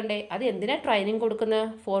ട്രെയിനിങ് കൊടുക്കണ്ടേ? അത് എന്തിനാണ് ട്രെയിനിങ്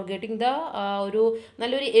കൊടുക്കുന്നത്? ഫോർ ഗെറ്റിംഗ് ദ ഒരു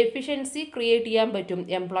നല്ലൊരു എഫിഷ്യൻസി ക്രിയേറ്റ് ചെയ്യാൻ പറ്റും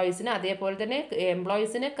എംപ്ലോയീസിന്. അതേപോലെ തന്നെ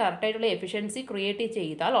എംപ്ലോയീസിന് കറക്റ്റായിട്ടുള്ള എഫിഷ്യൻസി ക്രിയേറ്റ്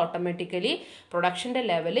ചെയ്താൽ ഓട്ടോമാറ്റിക്കലി പ്രൊഡക്ഷൻ്റെ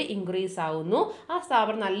ലെവൽ ഇൻക്രീസ് ആവുന്നു. ആ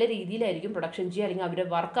സ്ഥാപനം നല്ല രീതിയിലായിരിക്കും പ്രൊഡക്ഷൻ ചെയ്യുക, അല്ലെങ്കിൽ അവരുടെ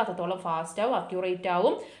വർക്ക് അത്രത്തോളം ഫാസ്റ്റ് ആവും, അക്യൂറേറ്റ്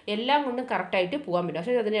ആവും, എല്ലാം കൊണ്ടും കറക്റ്റായിട്ട് പോകാൻ പറ്റും.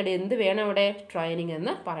 പക്ഷേ അതിനിടെ എന്ത് വേണം അവിടെ, ട്രെയിനിങ്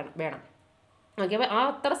എന്ന് വേണം. ഓക്കെ, അപ്പോൾ ആ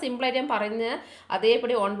അത്ര സിമ്പിളായിട്ട് ഞാൻ പറയുന്നത്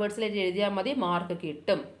അതേപടി ഓൺവേർഡ്സിലായിട്ട് എഴുതിയാൽ മതി, മാർക്ക്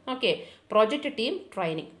കിട്ടും. Okay, project team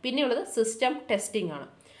training. പിന്നെയുള്ളത് സിസ്റ്റം ടെസ്റ്റിംഗ് ആണ്.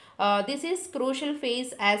 This is crucial phase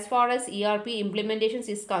as far as ERP implementations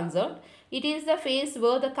is concerned. It is the phase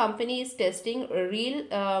where the company is testing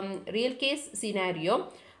real case scenario.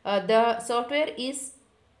 The software is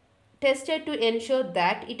tested to ensure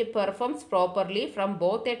that it performs properly from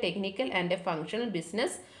both a technical and a functional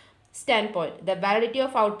business standpoint. The validity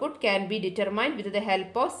of output can be determined with the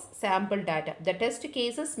help of sample data. The test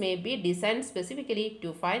cases may be designed specifically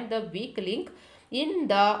to find the weak link in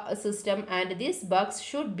the system and these bugs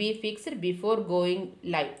should be fixed before going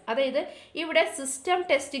live. അതായത് ഇവിടെ system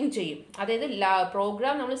testing ചെയ്യും. അതായത്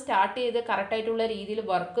programme നമ്മൾ start ചെയ്ത് കറക്റ്റായിട്ടുള്ള രീതിയിൽ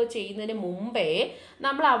work ചെയ്യുന്നതിന് മുമ്പേ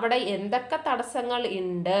നമ്മൾ അവിടെ എന്തൊക്കെ തടസ്സങ്ങൾ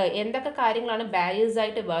ഉണ്ട്, എന്തൊക്കെ കാര്യങ്ങളാണ്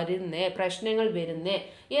ബാരിയേഴ്സായിട്ട് വരുന്നത്, പ്രശ്നങ്ങൾ വരുന്നത്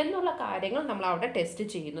എന്നുള്ള കാര്യങ്ങൾ നമ്മൾ അവിടെ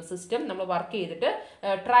ടെസ്റ്റ് ചെയ്യുന്നു. സിസ്റ്റം നമ്മൾ വർക്ക് ചെയ്തിട്ട്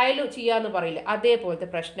ട്രയൽ ചെയ്യാമെന്ന് പറയില്ല, അതേപോലത്തെ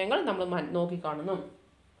പ്രശ്നങ്ങൾ നമ്മൾ നോക്കിക്കാണുന്നു.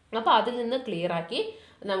 അപ്പോൾ അതിൽ നിന്ന് ക്ലിയർ ആക്കി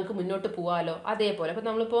നമുക്ക് മുന്നോട്ട് പോകാമല്ലോ. അതേപോലെ അപ്പോൾ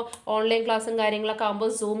നമ്മളിപ്പോൾ ഓൺലൈൻ ക്ലാസ്സും കാര്യങ്ങളൊക്കെ ആകുമ്പോൾ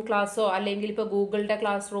സൂം ക്ലാസ്സോ അല്ലെങ്കിൽ ഇപ്പോൾ ഗൂഗിളിൻ്റെ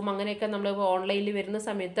ക്ലാസ് റൂം അങ്ങനെയൊക്കെ നമ്മളിപ്പോൾ ഓൺലൈനിൽ വരുന്ന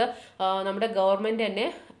സമയത്ത് നമ്മുടെ ഗവൺമെൻറ് തന്നെ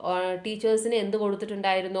ടീച്ചേഴ്സിന് എന്ത്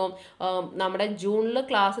കൊടുത്തിട്ടുണ്ടായിരുന്നു, നമ്മുടെ ജൂണിൽ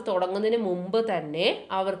ക്ലാസ് തുടങ്ങുന്നതിന് മുമ്പ് തന്നെ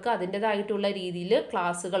അവർക്ക് അതിൻ്റെതായിട്ടുള്ള രീതിയിൽ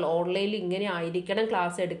ക്ലാസ്സുകൾ ഓൺലൈനിൽ ഇങ്ങനെ ആയിരിക്കണം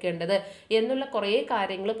ക്ലാസ് എടുക്കേണ്ടത് എന്നുള്ള കുറേ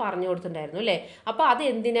കാര്യങ്ങൾ പറഞ്ഞു കൊടുത്തിട്ടുണ്ടായിരുന്നു അല്ലേ. അപ്പോൾ അത്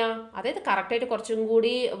എന്തിനാ, അതായത് കറക്റ്റായിട്ട് കുറച്ചും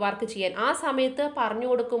കൂടി വർക്ക് ചെയ്യാൻ ആ സമയത്ത് പറഞ്ഞു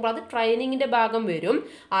കൊടുക്കുമ്പോൾ അത് ട്രെയിനിങ്ങിൻ്റെ ഭാഗം വരും.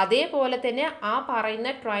 അതേപോലെ തന്നെ ആ പറയുന്ന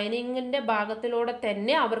ട്രെയിനിങ്ങിൻ്റെ ഭാഗത്തിലൂടെ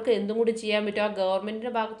തന്നെ അവർക്ക് എന്തും കൂടി ചെയ്യാൻ പറ്റും. ആ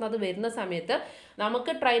ഗവൺമെൻറ്റിൻ്റെ ഭാഗത്ത് നിന്ന് അത് വരുന്ന സമയത്ത്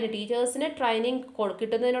നമുക്ക് ടീച്ചേഴ്സിന് ട്രെയിനിങ്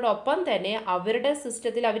കിട്ടുന്നതിനോടൊപ്പം തന്നെ അവരുടെ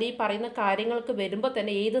സിസ്റ്റത്തിൽ അവർ ഈ പറയുന്ന കാര്യങ്ങൾക്ക് വരുമ്പോൾ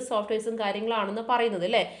തന്നെ ഏത് സോഫ്റ്റ്വെയർസും കാര്യങ്ങളാണെന്ന് പറയുന്നത്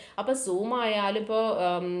അല്ലേ. അപ്പോൾ സൂം ആയാലും ഇപ്പോൾ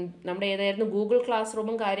നമ്മുടെ ഏതായിരുന്നു ഗൂഗിൾ ക്ലാസ്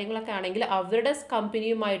റൂമും കാര്യങ്ങളൊക്കെ ആണെങ്കിൽ അവരുടെ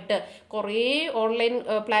കമ്പനിയുമായിട്ട് കുറേ ഓൺലൈൻ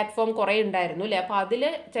പ്ലാറ്റ്ഫോം കുറേ ഉണ്ടായിരുന്നു അല്ലേ. അപ്പോൾ അതിൽ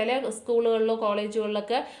ചില സ്കൂളുകളിലോ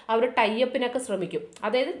കോളേജുകളിലൊക്കെ അവർ ടൈപ്പിനൊക്കെ ശ്രമിക്കും.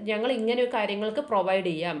 അതായത് ഞങ്ങൾ ഇങ്ങനെ കാര്യങ്ങൾക്ക് പ്രൊവൈഡ്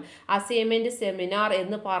ചെയ്യാം, അസൈൻമെൻറ്റ് സെമിനാർ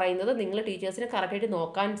എന്ന് പറയുന്നത് നിങ്ങൾ ടീച്ചേഴ്സിന് കറക്റ്റായിട്ട്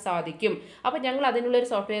നോക്കാൻ സാധിക്കും. അപ്പോൾ ഞങ്ങൾ അതിനുള്ളൊരു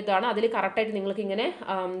സോഫ്റ്റ്വെയർ ഇതാണ്, അതിൽ കറക്റ്റായിട്ട് നിങ്ങൾക്ക് ഇങ്ങനെ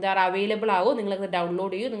എന്താ പറയുക അവൈലബിൾ ആവും, നിങ്ങളത്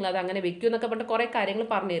ഡൗൺലോഡ് ചെയ്യൂ, നിങ്ങളത് അങ്ങനെ വെക്കൂ എന്നൊക്കെ പറഞ്ഞിട്ട് കുറേ കാര്യങ്ങൾ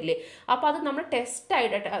പറഞ്ഞു തരില്ലേ. അപ്പോൾ അത് നമ്മൾ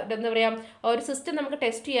ടെസ്റ്റായിട്ട് എന്താ പറയുക ഒരു സിസ്റ്റം നമുക്ക്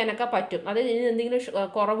ടെസ്റ്റ് ചെയ്യാനൊക്കെ പറ്റും, അത് എന്തെങ്കിലും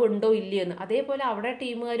കുറവുണ്ടോ ഇല്ലയോ എന്ന്. അതേപോലെ അവിടെ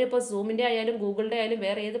ടീമുകാർ ഇപ്പോൾ സൂമിൻ്റെ ആയാലും ഗൂഗിളിൻ്റെ ആയാലും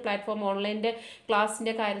വേറെ ഏത് പ്ലാറ്റ്ഫോം ഓൺലൈൻ്റെ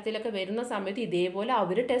ക്ലാസ്സിൻ്റെ കാര്യത്തിലൊക്കെ വരുന്ന സമയത്ത് ഇതേപോലെ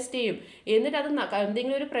അവർ ടെസ്റ്റ് ചെയ്യും. എന്നിട്ട് അത്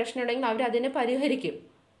എന്തെങ്കിലും ഒരു പ്രശ്നം ഉണ്ടെങ്കിൽ അവർ അതിനെ പരിഹരിക്കും.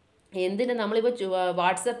 എന്തിന് നമ്മളിപ്പോൾ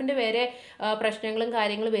വാട്സപ്പിൻ്റെ വേറെ പ്രശ്നങ്ങളും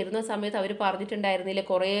കാര്യങ്ങളും വരുന്ന സമയത്ത് അവർ പറഞ്ഞിട്ടുണ്ടായിരുന്നില്ലേ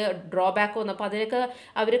കുറേ ഡ്രോബാക്ക് വന്നു. അപ്പോൾ അതിനൊക്കെ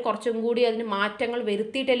അവർ കുറച്ചും കൂടി അതിന് മാറ്റങ്ങൾ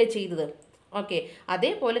വരുത്തിയിട്ടല്ലേ ചെയ്തത്. ഓക്കെ,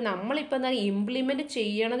 അതേപോലെ നമ്മളിപ്പോൾ എന്താ ഇംപ്ലിമെൻറ്റ്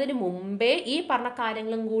ചെയ്യണതിന് മുമ്പേ ഈ പറഞ്ഞ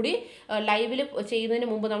കാര്യങ്ങളും കൂടി ലൈവിൽ ചെയ്യുന്നതിന്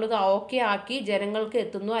മുമ്പ് നമ്മളിത് ഓക്കെ ആക്കി ജനങ്ങൾക്ക്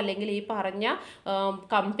എത്തുന്നു, അല്ലെങ്കിൽ ഈ പറഞ്ഞ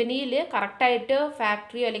കമ്പനിയിൽ കറക്റ്റായിട്ട്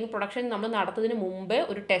ഫാക്ടറി അല്ലെങ്കിൽ പ്രൊഡക്ഷൻ നമ്മൾ നടത്തുന്നതിന് മുമ്പേ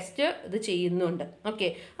ഒരു ടെസ്റ്റ് ഇത് ചെയ്യുന്നുണ്ട്. ഓക്കെ,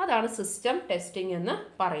 അതാണ് സിസ്റ്റം ടെസ്റ്റിംഗ് എന്ന്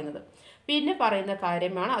പറയുന്നത്. പിന്നെ പറയുന്ന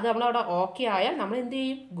കാര്യമാണ്, അത് നമ്മളവിടെ ഓക്കെ ആയാൽ നമ്മൾ എന്ത്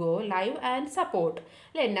ചെയ്യും? ഗോ ലൈവ് ആൻഡ് സപ്പോർട്ട്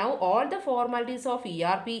അല്ലേ. Now all the formalities of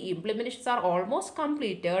ERP implementations are almost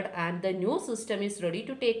completed and the new system is ready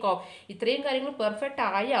to take off. ഇത്രയും കാര്യങ്ങൾ പെർഫെക്റ്റ്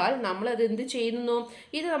ആയാൽ നമ്മളത് എന്ത് ചെയ്യുന്നു?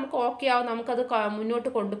 ഇത് നമുക്ക് ഓക്കെ ആവും, നമുക്കത് മുന്നോട്ട്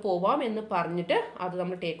കൊണ്ടുപോകാം എന്ന് പറഞ്ഞിട്ട് അത്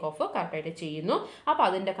നമ്മൾ ടേക്ക് ഓഫ് കറക്റ്റായിട്ട് ചെയ്യുന്നു. അപ്പോൾ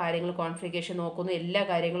അതിൻ്റെ കാര്യങ്ങൾ കോൺഫിഗറേഷൻ നോക്കുന്നു, എല്ലാ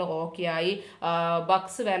കാര്യങ്ങളും ഓക്കെ ആയി.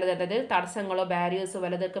 ബഗ്സ് വല്ലത്, അതായത് തടസ്സങ്ങളോ ബാരിയേഴ്സോ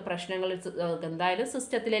വല്ലതൊക്കെ പ്രശ്നങ്ങൾ എന്തായാലും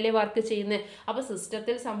സിസ്റ്റത്തിലല്ലേ വർക്ക് ചെയ്യുന്നത്. അപ്പോൾ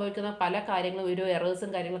സിസ്റ്റത്തിൽ സംഭവിക്കുന്ന പല കാര്യങ്ങളും ഒരു എറേഴ്സും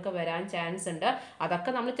കാര്യങ്ങളൊക്കെ വരാൻ ചാൻസ് ഉണ്ട്.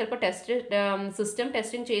 അതൊക്കെ നമ്മൾ ചിലപ്പോൾ സിസ്റ്റം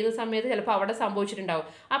ടെസ്റ്റിംഗ് ചെയ്ത സമയത്ത് ചിലപ്പോൾ അവിടെ സംഭവിച്ചിട്ടുണ്ടാവും.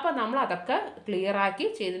 അപ്പോൾ നമ്മൾ അതൊക്കെ ക്ലിയർ ആക്കി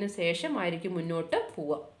ചെയ്തതിന് ശേഷമായിരിക്കും മുന്നോട്ട്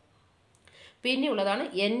പോവുക. പിന്നെ ഉള്ളതാണ്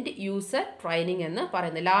എൻഡ് യൂസർ ട്രെയിനിങ് എന്ന്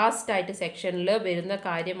പറയുന്നത്. ലാസ്റ്റായിട്ട് സെക്ഷനിൽ വരുന്ന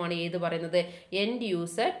കാര്യമാണ് ഏത് പറയുന്നത്? എൻഡ്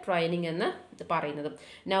യൂസർ ട്രെയിനിങ് എന്ന് പറയുന്നത്.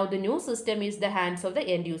 Now the new system is the hands of the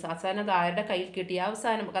end user. അവസാനം അത് ആരുടെ കയ്യിൽ കിട്ടിയ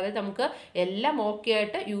അവസാനം, അതായത് നമുക്ക് എല്ലാം ഓക്കെ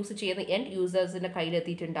ആയിട്ട് യൂസ് ചെയ്യുന്ന end യൂസേഴ്സിൻ്റെ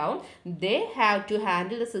കയ്യിലെത്തിയിട്ടുണ്ടാവും. They have to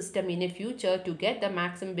handle the system in A future to get the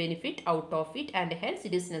maximum benefit out of it and hence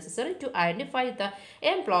it is necessary to identify the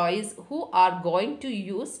employees who are going to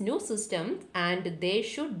use new system and they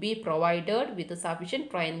should be provided with sufficient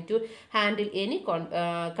training to handle any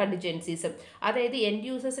contingencies. അതായത് end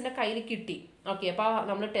യൂസേഴ്സിൻ്റെ കയ്യിൽ കിട്ടി. Okay, അപ്പോൾ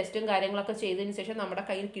നമ്മൾ ടെസ്റ്റും കാര്യങ്ങളൊക്കെ ചെയ്തതിന് ശേഷം നമ്മുടെ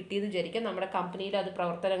കയ്യിൽ കിട്ടിയെന്ന് വിചാരിക്കാം, നമ്മുടെ കമ്പനിയിൽ അത്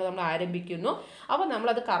പ്രവർത്തനങ്ങൾ നമ്മൾ ആരംഭിക്കുന്നു. അപ്പോൾ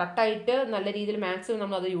നമ്മളത് കറക്റ്റായിട്ട് നല്ല രീതിയിൽ മാക്സിമം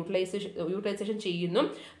നമ്മളത് യൂട്ടിലൈസേഷൻ ചെയ്യുന്നു.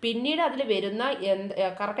 പിന്നീട് അതിൽ വരുന്ന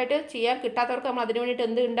കറക്റ്റായിട്ട് ചെയ്യാൻ കിട്ടാത്തവർക്ക് നമ്മൾ അതിന് വേണ്ടിയിട്ട്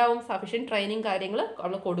എന്ത് ഉണ്ടാവും? സഫീഷ്യൻറ്റ് ട്രെയിനിങ് കാര്യങ്ങൾ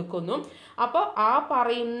നമ്മൾ കൊടുക്കുന്നു. അപ്പോൾ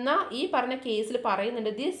ഈ പറഞ്ഞ കേസിൽ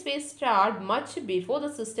പറയുന്നുണ്ട്, this way start much before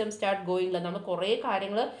the system start going. നമ്മൾ കുറേ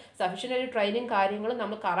കാര്യങ്ങൾ സഫീഷ്യൻ്റ് ആയിട്ട് ട്രെയിനിങ് കാര്യങ്ങൾ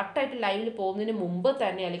നമ്മൾ കറക്റ്റായിട്ട് ലൈവിൽ പോകുന്നതിന് മുമ്പ്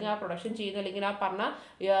തന്നെ, അല്ലെങ്കിൽ ആ പ്രൊഡക്ഷൻ ചെയ്യുന്ന അല്ലെങ്കിൽ ആ പറഞ്ഞ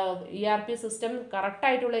ERP സിസ്റ്റം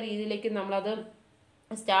കറക്റ്റായിട്ടുള്ള രീതിയിലേക്ക് നമ്മളത്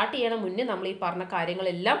സ്റ്റാർട്ട് ചെയ്യണ മുന്നേ നമ്മൾ ഈ പറഞ്ഞ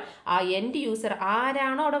കാര്യങ്ങളെല്ലാം ആ എൻഡ് യൂസർ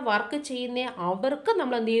ആരാണോ അവിടെ വർക്ക് ചെയ്യുന്നത് അവർക്ക്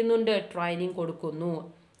നമ്മൾ എന്ത് ചെയ്യുന്നുണ്ട്? ട്രെയിനിങ് കൊടുക്കുന്നു.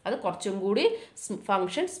 അത് കുറച്ചും കൂടി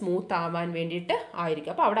ഫങ്ഷൻ സ്മൂത്ത് ആവാൻ വേണ്ടിയിട്ട്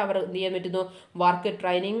ആയിരിക്കും. അപ്പോൾ അവിടെ അവർ എന്ത് ചെയ്യാൻ പറ്റുന്നു? വർക്ക്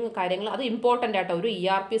ട്രെയിനിങ് കാര്യങ്ങൾ അത് ഇമ്പോർട്ടൻ്റ് ആട്ടോ. ഒരു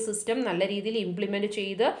ERP സിസ്റ്റം നല്ല രീതിയിൽ ഇംപ്ലിമെൻറ്റ്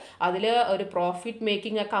ചെയ്ത് അതിൽ ഒരു പ്രോഫിറ്റ്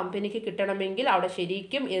മേക്കിംഗ് ആ കമ്പനിക്ക് കിട്ടണമെങ്കിൽ അവിടെ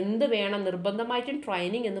ശരിക്കും എന്ത് വേണം? നിർബന്ധമായിട്ടും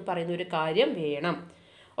ട്രെയിനിങ് എന്ന് പറയുന്ന ഒരു കാര്യം വേണം.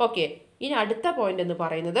 ഓക്കെ, ഇനി അടുത്ത പോയിന്റ് എന്ന്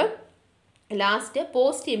പറയുന്നത് ലാസ്റ്റ്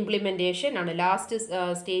പോസ്റ്റ് ഇംപ്ലിമെൻറ്റേഷൻ ആണ്. ലാസ്റ്റ്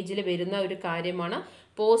സ്റ്റേജിൽ വരുന്ന ഒരു കാര്യമാണ്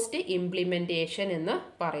പോസ്റ്റ് ഇംപ്ലിമെൻറ്റേഷൻ എന്ന്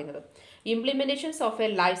പറയുന്നത്. Implementations of a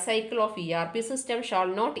life cycle of ERP system shall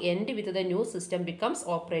not end with the new system becomes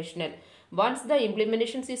operational. Once the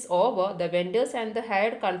implementation is over, the vendors and the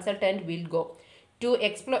hired consultant will go. To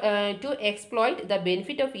exploit the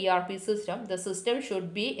benefit of ERP system, the system should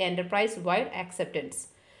be enterprise-wide acceptance.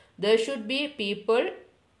 There should be people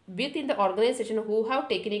within the organization who have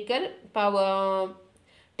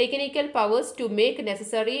technical powers to make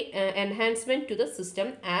necessary enhancement to the system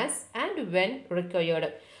as and when required.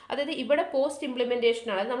 അതായത് ഇവിടെ post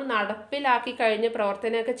ഇംപ്ലിമെൻറ്റേഷനാണ്. നമ്മൾ നടപ്പിലാക്കി കഴിഞ്ഞ്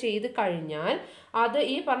പ്രവർത്തനമൊക്കെ ചെയ്ത് കഴിഞ്ഞാൽ അത്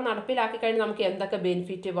ഈ പറഞ്ഞ് നടപ്പിലാക്കി കഴിഞ്ഞ് നമുക്ക് എന്തൊക്കെ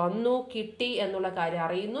ബെനിഫിറ്റ് വന്നു കിട്ടി എന്നുള്ള കാര്യം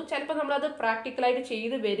അറിയുന്നു. ചിലപ്പോൾ നമ്മളത് പ്രാക്ടിക്കലായിട്ട്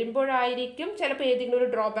ചെയ്ത് വരുമ്പോഴായിരിക്കും ചിലപ്പോൾ ഏതെങ്കിലും ഒരു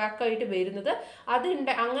ഡ്രോബാക്ക് ആയിട്ട് വരുന്നത്.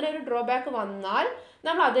 അങ്ങനെ ഒരു ഡ്രോബാക്ക് വന്നാൽ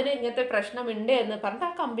നമ്മൾ അതിന് ഇങ്ങനത്തെ പ്രശ്നമുണ്ട് എന്ന് പറഞ്ഞിട്ട്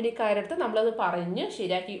ആ കമ്പനിക്കാരടുത്ത് നമ്മളത് പറഞ്ഞ്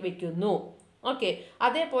ശരിയാക്കി വെക്കുന്നു. ഓക്കെ,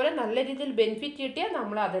 അതേപോലെ നല്ല രീതിയിൽ ബെനിഫിറ്റ് കിട്ടിയാൽ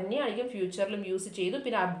നമ്മൾ അത് തന്നെയായിരിക്കും ഫ്യൂച്ചറിലും യൂസ് ചെയ്തു.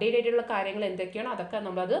 പിന്നെ അപ്ഡേറ്റ് ആയിട്ടുള്ള കാര്യങ്ങൾ എന്തൊക്കെയാണോ അതൊക്കെ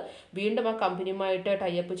നമ്മളത് വീണ്ടും ആ കമ്പനിയുമായിട്ട്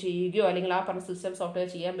ടൈപ്പ് ചെയ്യുകയോ അല്ലെങ്കിൽ ആ പറഞ്ഞ സിസ്റ്റം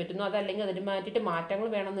സോഫ്റ്റ്വെയർ ചെയ്യാൻ പറ്റുന്നു. അതല്ലെങ്കിൽ അതിന് മാറ്റിയിട്ട് മാറ്റങ്ങൾ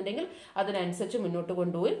വേണമെന്നുണ്ടെങ്കിൽ അതിനനുസരിച്ച് മുന്നോട്ട്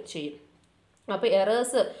കൊണ്ടുപോവുകയും ചെയ്യും. അപ്പോൾ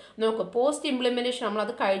എറേഴ്സ് നോക്കുക. പോസ്റ്റ് ഇംപ്ലിമെൻറ്റേഷൻ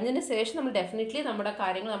നമ്മളത് കഴിഞ്ഞതിന് ശേഷം നമ്മൾ ഡെഫിനറ്റ്ലി നമ്മുടെ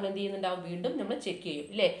കാര്യങ്ങൾ നമ്മൾ എന്ത് ചെയ്യുന്നുണ്ടാവും? വീണ്ടും നമ്മൾ ചെക്ക് ചെയ്യും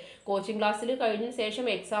അല്ലേ. കോച്ചിങ് ക്ലാസ്സിൽ കഴിഞ്ഞതിന് ശേഷം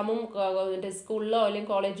എക്സാമും സ്കൂളിലോ അല്ലെങ്കിൽ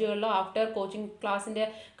കോളേജുകളിലോ ആഫ്റ്റർ കോച്ചിങ് ക്ലാസ്സിൻ്റെ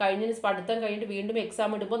പഠിത്തം കഴിഞ്ഞിട്ട് വീണ്ടും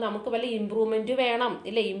എക്സാം ഇടുമ്പോൾ നമുക്ക് വല്ല ഇമ്പ്രൂവ്മെൻറ്റ് വേണം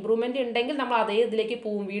ഇല്ലേ. ഇമ്പ്രൂവ്മെൻറ്റ് ഉണ്ടെങ്കിൽ നമ്മൾ അതേ ഇതിലേക്ക്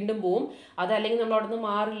വീണ്ടും പോവും. അതല്ലെങ്കിൽ നമ്മൾ അവിടെ നിന്ന്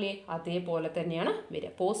മാറില്ലേ. അതേപോലെ തന്നെയാണ്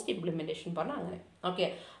വരിക പോസ്റ്റ് ഇംപ്ലിമെൻറ്റേഷൻ പറഞ്ഞാൽ അങ്ങനെ. ഓക്കെ,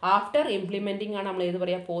 ആഫ്റ്റർ ഇംപ്ലിമെൻറ്റിംഗ് ആണ് നമ്മൾ ഏത്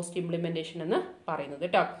പറയുക? പോസ്റ്റ് ഇംപ്ലിമെൻറ്റേഷൻ എന്ന് പറയുന്നത്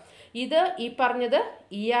കേട്ടോ. ഇത് ഈ പറഞ്ഞത്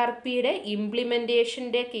ERPയുടെ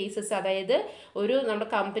ഇംപ്ലിമെൻറ്റേഷൻ്റെ കേസസ്, അതായത് ഒരു നമ്മുടെ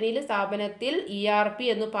കമ്പനിയിൽ സ്ഥാപനത്തിൽ ERP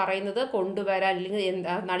എന്ന് പറയുന്നത് കൊണ്ടുവരാൻ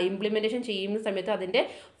അല്ലെങ്കിൽ ഇംപ്ലിമെൻറ്റേഷൻ ചെയ്യുന്ന സമയത്ത് അതിൻ്റെ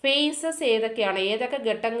ഫേസസ് ഏതൊക്കെയാണ്, ഏതൊക്കെ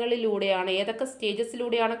ഘട്ടങ്ങളിലൂടെയാണ്, ഏതൊക്കെ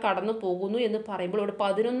സ്റ്റേജസിലൂടെയാണ് കടന്നു പോകുന്നു എന്ന് പറയുമ്പോൾ ഇവിടെ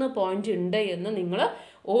 11 പോയിന്റ് ഉണ്ട് എന്ന് നിങ്ങൾ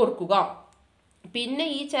ഓർക്കുക. പിന്നെ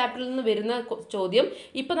ഈ ചാപ്റ്ററിൽ നിന്ന് വരുന്ന ചോദ്യം,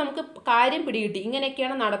 ഇപ്പം നമുക്ക് കാര്യം പിടികിട്ടി,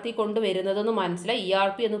 ഇങ്ങനെയൊക്കെയാണ് നടത്തിക്കൊണ്ട് വരുന്നതെന്ന് മനസ്സിലായി,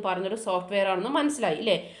 ERP എന്ന് പറഞ്ഞൊരു സോഫ്റ്റ്വെയർ ആണെന്ന് മനസ്സിലായി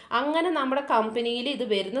അല്ലേ. അങ്ങനെ നമ്മുടെ കമ്പനിയിൽ ഇത്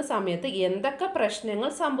വരുന്ന സമയത്ത് എന്തൊക്കെ പ്രശ്നങ്ങൾ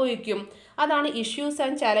സംഭവിക്കും, അതാണ് issues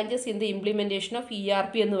and challenges in the implementation of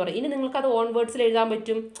ERP എന്ന് പറയും. ഇനി നിങ്ങൾക്കത് ഓൺ വേർഡ്സിൽ എഴുതാൻ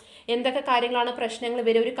പറ്റും. എന്തൊക്കെ കാര്യങ്ങളാണ് പ്രശ്നങ്ങൾ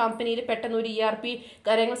വരും ഒരു കമ്പനിയിൽ പെട്ടെന്ന് ഒരു ERP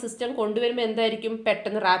കാര്യങ്ങൾ സിസ്റ്റം കൊണ്ടുവരുമ്പോൾ എന്തായിരിക്കും,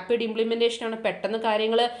 പെട്ടെന്ന് റാപ്പിഡ് ഇംപ്ലിമെൻറ്റേഷൻ ആണ്, പെട്ടെന്ന്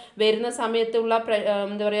കാര്യങ്ങൾ വരുന്ന സമയത്തുള്ള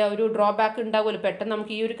എന്താ പറയുക ഒരു ഡ്രോബാക്ക് ഉണ്ടാവുമല്ലോ, പെട്ടെന്ന്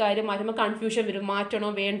നമുക്ക് ഈ ഒരു കാര്യം മാറ്റുമ്പോൾ കൺഫ്യൂഷൻ വരും,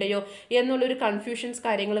 മാറ്റണോ വേണ്ടയോ എന്നുള്ളൊരു കൺഫ്യൂഷൻസ്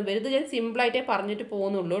കാര്യങ്ങൾ വരും. ഇത് ഞാൻ സിമ്പിളായിട്ടേ പറഞ്ഞിട്ട്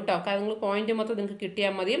പോകുന്നുള്ളൂ കേട്ടോ, കാരണം നിങ്ങൾ പോയിന്റ് മൊത്തം നിങ്ങൾക്ക്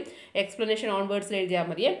കിട്ടിയാൽ മതി, എക്സ്പ്ലനേഷൻ ഓൺ വേർഡ്സിൽ എഴുതിയാൽ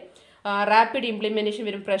മതിയേ. റാപ്പിഡ് ഇംപ്ലിമെൻറ്റേഷൻ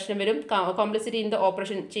വരും, പ്രശ്നം വരും, കോംപ്ലക്സിറ്റി ഇൻ ദ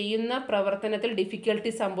ഓപ്പറേഷൻ, ചെയ്യുന്ന പ്രവർത്തനത്തിൽ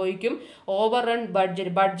ഡിഫിക്കൽട്ടി സംഭവിക്കും, ഓവർ റൺ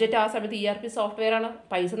ബഡ്ജറ്റ് ആ സമയത്ത് ERP സോഫ്റ്റ്വെയർ ആണ്,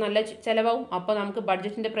 പൈസ നല്ല ചിലവാകും, അപ്പോൾ നമുക്ക്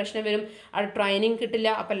ബഡ്ജറ്റിൻ്റെ പ്രശ്നം വരും, അത് ട്രെയിനിങ് കിട്ടില്ല,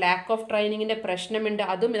 അപ്പോൾ ലാക്ക് ഓഫ് ട്രെയിനിങ്ങിൻ്റെ പ്രശ്നമുണ്ട്,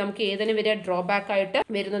 അതും നമുക്ക് ഏതിനും വരെ ഡ്രോബാക്ക് ആയിട്ട്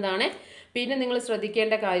വരുന്നതാണ്. പിന്നെ നിങ്ങൾ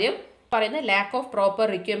ശ്രദ്ധിക്കേണ്ട കാര്യം പറയുന്ന lack of proper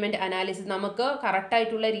requirement analysis, നമുക്ക്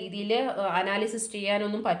കറക്റ്റായിട്ടുള്ള രീതിയിൽ അനാലിസിസ്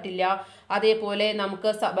ചെയ്യാനൊന്നും പറ്റില്ല, അതേപോലെ നമുക്ക്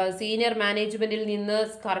സീനിയർ മാനേജ്മെൻറ്റിൽ നിന്ന്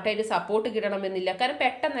കറക്റ്റായിട്ട് സപ്പോർട്ട് കിട്ടണമെന്നില്ല, കാരണം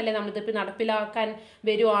പെട്ടെന്നല്ലേ നമ്മളിതിപ്പോൾ നടപ്പിലാക്കാൻ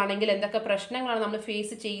വരുവാണെങ്കിൽ എന്തൊക്കെ പ്രശ്നങ്ങളാണ് നമ്മൾ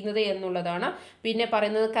ഫേസ് ചെയ്യുന്നത് എന്നുള്ളതാണ്. പിന്നെ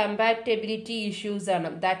പറയുന്നത് കമ്പാറ്റബിലിറ്റി ഇഷ്യൂസ്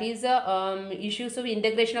ആണ്, that is issues of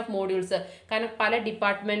integration of modules, കാരണം പല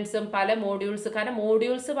ഡിപ്പാർട്ട്മെൻറ്റ്സും പല മോഡ്യൂൾസ്, കാരണം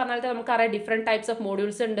മോഡ്യൂൾസ് പറഞ്ഞാൽ നമുക്കറിയാം ഡിഫറെൻറ്റ് ടൈപ്സ് ഓഫ്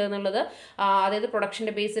മോഡ്യൂൾസ് ഉണ്ട് എന്നുള്ളത്, അതായത്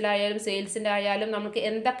പ്രൊഡക്ഷൻ്റെ ബേസിലായാലും സെയിൽസിൻ്റെ ആയാലും നമുക്ക്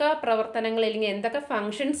എന്തൊക്കെ പ്രവർത്തനങ്ങൾ അല്ലെങ്കിൽ എന്തൊക്കെ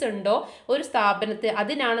ഫങ്ഷൻസ് ഉണ്ടോ ഒരു സ്ഥാപനത്തിൽ,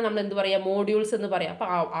 അതിനാണ് നമ്മൾ എന്ത് പറയുക മോഡ്യൂൾസ് എന്ന് പറയാം. അപ്പോൾ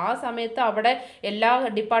ആ സമയത്ത് അവിടെ എല്ലാ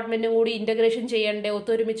ഡിപ്പാർട്ട്മെൻറ്റും കൂടി ഇൻ്റഗ്രേഷൻ ചെയ്യണ്ടേ,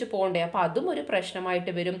 ഒത്തൊരുമിച്ച് പോകണ്ടേ, അപ്പോൾ അതും ഒരു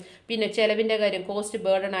പ്രശ്നമായിട്ട് വരും. പിന്നെ ചിലവിൻ്റെ കാര്യം, കോസ്റ്റ്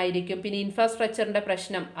ബേർഡൻ ആയിരിക്കും. പിന്നെ ഇൻഫ്രാസ്ട്രക്ചറിൻ്റെ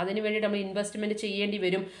പ്രശ്നം, അതിന് വേണ്ടി നമ്മൾ ഇൻവെസ്റ്റ്മെൻറ്റ് ചെയ്യേണ്ടി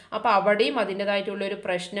വരും, അപ്പോൾ അവിടെയും അതിൻ്റെതായിട്ടുള്ളൊരു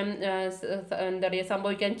പ്രശ്നം എന്താ പറയുക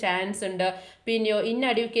സംഭവിക്കാൻ ചാൻസ് ഉണ്ട്. പിന്നെയോ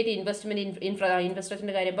ഇൻഅഡ്യൂക്കേറ്റ് ഇൻവെസ്റ്റ്മെൻറ്റ്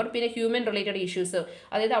ഇൻഫ്രാസ്ട്രക്ചറിൻ്റെ കാര്യം പറഞ്ഞു. പിന്നെ ഹ്യൂമൻ റിലേറ്റഡ് ഇഷ്യൂസ്,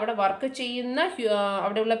 അതായത് അവിടെ വർക്ക് ചെയ്യുന്ന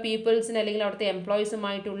അവിടെയുള്ള പീപ്പിൾസിന് അല്ലെങ്കിൽ അവിടുത്തെ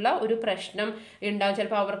എംപ്ലോയീസുമായിട്ടുള്ള ഒരു പ്രശ്നം ഉണ്ടാകും.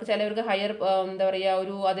 ചിലപ്പോൾ ചിലവർക്ക് ഹയർ എന്താ പറയുക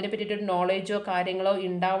ഒരു അതിനെ പറ്റിയിട്ടൊരു നോളേജോ കാര്യങ്ങളോ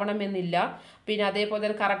ഉണ്ടാവണമെന്നില്ല. പിന്നെ അതേപോലെ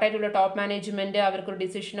തന്നെ കറക്റ്റായിട്ടുള്ള ടോപ്പ് മാനേജ്മെൻറ്റ് അവർക്കൊരു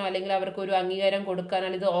ഡിസിഷനോ അല്ലെങ്കിൽ അവർക്കൊരു അംഗീകാരം കൊടുക്കാനോ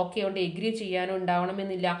ഇത് ഓക്കെ കൊണ്ട് എഗ്രി ചെയ്യാനോ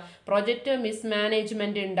ഉണ്ടാവണമെന്നില്ല. പ്രൊജക്റ്റ്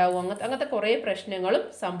മിസ്മാനേജ്മെൻറ്റ് ഉണ്ടാവും. അങ്ങനത്തെ കുറേ പ്രശ്നങ്ങളും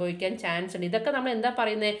സംഭവിക്കാൻ ചാൻസ് ഉണ്ട്. ഇതൊക്കെ നമ്മൾ എന്താ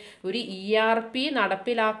പറയുന്നത്, ഒരു ERP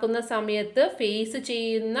നടപ്പിലാക്കുന്ന സമയത്ത് ഫേസ്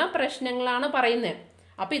ചെയ്യുന്ന പ്രശ്നങ്ങളാണ് പറയുന്നത്.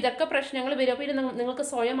 അപ്പോൾ ഇതൊക്കെ പ്രശ്നങ്ങൾ വരും. അപ്പോൾ ഇത് നിങ്ങൾക്ക്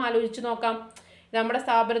സ്വയം ആലോചിച്ച് നോക്കാം, നമ്മുടെ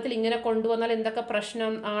സ്ഥാപനത്തിൽ ഇങ്ങനെ കൊണ്ടുവന്നാൽ എന്തൊക്കെ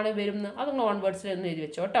പ്രശ്നം ആണ് വരുന്നത്, അത് നിങ്ങൾ ഓൺവേർഡ്സിൽ ഒന്ന് എഴുതി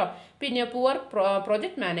വെച്ചോ കേട്ടോ. പിന്നെ പുവർ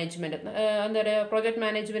പ്രൊജക്ട് മാനേജ്മെൻറ്റ്, എന്താ പറയുക പ്രൊജക്ട്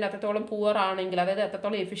മാനേജ്മെൻറ്റ് അത്രത്തോളം പുവർ ആണെങ്കിൽ, അതായത്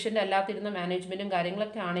അത്രത്തോളം എഫിഷ്യൻ്റ് അല്ലാത്തിരുന്ന മാനേജ്മെൻറ്റും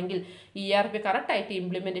കാര്യങ്ങളൊക്കെ ആണെങ്കിൽ ERP കറക്റ്റായിട്ട്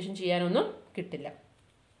ഇംപ്ലിമെൻറ്റേഷൻ ചെയ്യാനൊന്നും കിട്ടില്ല.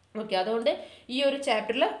 ഓക്കെ, അതുകൊണ്ട് ഈ ഒരു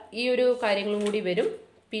ചാപ്റ്ററിൽ ഈ ഒരു കാര്യങ്ങളും കൂടി വരും.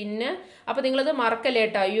 പിന്നെ അപ്പോൾ നിങ്ങളത് മറക്കല്ലേ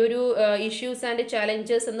കേട്ടോ, ഈ ഒരു ഇഷ്യൂസ് ആൻഡ്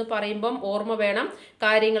ചാലഞ്ചസ് എന്ന് പറയുമ്പം ഓർമ്മ വേണം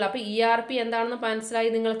കാര്യങ്ങൾ. അപ്പോൾ ERP എന്താണെന്ന്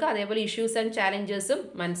മനസ്സിലായി നിങ്ങൾക്ക്, അതേപോലെ ഇഷ്യൂസ് ആൻഡ് ചാലഞ്ചസും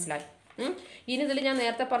മനസ്സിലായി. ഇനി ഇതിൽ ഞാൻ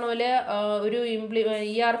നേരത്തെ പറഞ്ഞ പോലെ ഒരു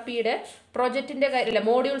ERPയുടെ പ്രൊജക്റ്റിൻ്റെ കാര്യം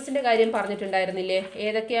മോഡ്യൂൾസിൻ്റെ കാര്യം പറഞ്ഞിട്ടുണ്ടായിരുന്നില്ലേ,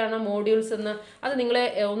 ഏതൊക്കെയാണ് മോഡ്യൂൾസ് എന്ന്, അത് നിങ്ങൾ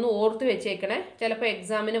ഒന്ന് ഓർത്ത് വെച്ചേക്കണേ, ചിലപ്പോൾ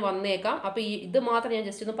എക്സാമിന് വന്നേക്കാം. അപ്പോൾ ഇത് മാത്രം ഞാൻ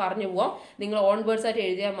ജസ്റ്റ് ഒന്ന് പറഞ്ഞു പോവാം, നിങ്ങൾ ഓൺ വേർഡ്സ് ആയിട്ട്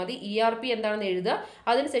എഴുതിയാൽ മതി. ERP എന്താണെന്ന് എഴുതുക,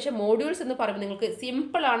 അതിനുശേഷം മോഡ്യൂൾസ് എന്ന് പറയുമ്പോൾ നിങ്ങൾക്ക്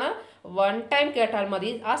സിമ്പിളാണ്, വൺ ടൈം കേട്ടാൽ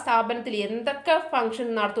മതി. ആ സ്ഥാപനത്തിൽ എന്തൊക്കെ ഫംഗ്ഷൻ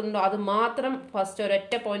നടത്തുന്നുണ്ടോ അത് മാത്രം ഫസ്റ്റ്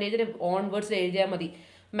ഒരൊറ്റ പോയിന്റേജിന് ഓൺ വേർഡ്സിൽ എഴുതിയാൽ മതി.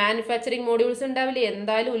 മാനുഫാക്ചറിങ് മോഡ്യൂൾസ് ഉണ്ടാവില്ലേ,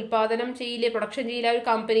 എന്തായാലും ഉൽപ്പാദനം ചെയ്യില്ലേ, പ്രൊഡക്ഷൻ ചെയ്യില്ല ഒരു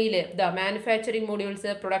കമ്പനിയിൽ, manufacturing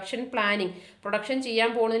modules, production planning, production ചെയ്യാൻ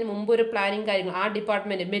പോകുന്നതിന് മുമ്പ് ഒരു പ്ലാനിങ് കാര്യങ്ങൾ, ആ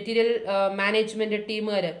department, material management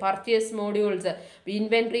ടീമുകാർ, purchase modules,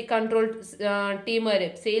 inventory control ടീമുകാർ,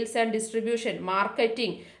 sales and distribution,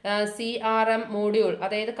 marketing, CRM module,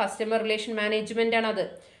 അതായത് കസ്റ്റമർ റിലേഷൻ മാനേജ്മെൻ്റ് ആണ് അത്.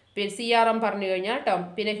 പിന്നെ CRM പറഞ്ഞു കഴിഞ്ഞാൽ കേട്ടോ.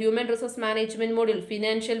 പിന്നെ human resource management module,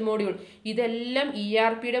 financial module, ഇതെല്ലാം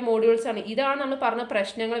ERPയുടെ മോഡ്യൂൾസ് ആണ്. ഇതാണ് നമ്മൾ പറഞ്ഞ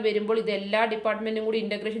പ്രശ്നങ്ങൾ വരുമ്പോൾ ഇതെല്ലാ ഡിപ്പാർട്ട്മെൻറ്റും കൂടി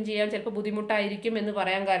ഇൻ്റഗ്രേഷൻ ചെയ്യാൻ ചിലപ്പോൾ ബുദ്ധിമുട്ടായിരിക്കും എന്ന്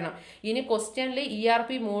പറയാൻ കാരണം. ഇനി ക്വസ്റ്റ്യനിൽ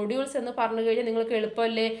ERP മോഡ്യൂൾസ് എന്ന് പറഞ്ഞു കഴിഞ്ഞാൽ നിങ്ങൾക്ക്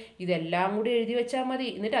എളുപ്പമല്ലേ, ഇതെല്ലാം കൂടി എഴുതി വെച്ചാൽ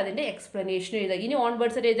മതി, എന്നിട്ട് അതിൻ്റെ എക്സ്പ്ലനേഷൻ എഴുതുക. ഇനി ഓൺ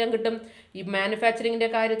വേർഡ്സ് എഴുതാൻ കിട്ടും. ഈ മാനുഫാക്ചറിങ്ങിൻ്റെ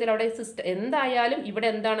കാര്യത്തിൽ അവിടെ സിസ്റ്റം എന്തായാലും ഇവിടെ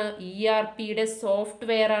എന്താണ് ERPയുടെ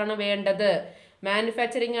സോഫ്റ്റ്വെയർ ആണ് വേണ്ടത്.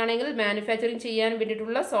 മാനുഫാക്ചറിങ് ആണെങ്കിൽ മാനുഫാക്ചറിങ് ചെയ്യാൻ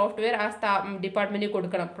വേണ്ടിയിട്ടുള്ള സോഫ്റ്റ്വെയർ ആ ഡിപ്പാർട്ട്മെൻറ്റിൽ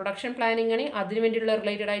കൊടുക്കണം. പ്രൊഡക്ഷൻ പ്ലാനിങ് ആണെങ്കിൽ അതിന് വേണ്ടിയുള്ള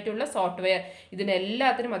റിലേറ്റഡ് ആയിട്ടുള്ള സോഫ്റ്റ്വെയർ,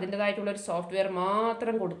 ഇതിനെല്ലാത്തിനും അതിൻ്റെതായിട്ടുള്ള ഒരു സോഫ്റ്റ്വെയർ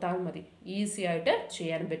മാത്രം കൊടുത്താൽ മതി, ഈസി ആയിട്ട്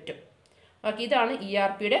ചെയ്യാൻ പറ്റും. ഓക്കെ, ഇതാണ്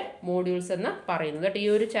ERPയുടെ മോഡ്യൂൾസ് എന്ന് പറയുന്നത് കേട്ടോ ഈ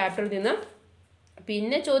ഒരു ചാപ്റ്ററിൽ നിന്ന്.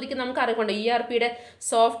 പിന്നെ ചോദിക്കുന്ന നമുക്ക് അറിവുണ്ട് ERPയുടെ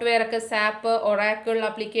സോഫ്റ്റ്വെയർ ഒക്കെ, sap, Oracle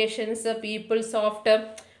applications, people soft,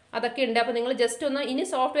 അതൊക്കെ ഉണ്ട്. അപ്പോൾ നിങ്ങൾ ജസ്റ്റ് ഒന്ന്, ഇനി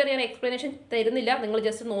സോഫ്റ്റ്വെയർ ഞാൻ എക്സ്പ്ലനേഷൻ തരുന്നില്ല, നിങ്ങൾ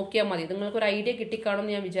ജസ്റ്റ് നോക്കിയാൽ മതി, നിങ്ങൾക്കൊരു ഐഡിയ കിട്ടിക്കാണും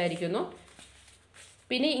എന്ന് ഞാൻ വിചാരിക്കുന്നു.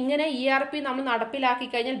 പിന്നെ ഇങ്ങനെ ERP നമ്മൾ നടപ്പിലാക്കി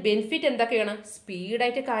കഴിഞ്ഞാൽ ബെനിഫിറ്റ് എന്തൊക്കെയാണ്?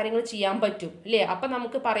 സ്പീഡായിട്ട് കാര്യങ്ങൾ ചെയ്യാൻ പറ്റും അല്ലേ? അപ്പം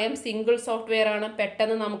നമുക്ക് പറയാം സിംഗിൾ സോഫ്റ്റ്വെയർ ആണ്,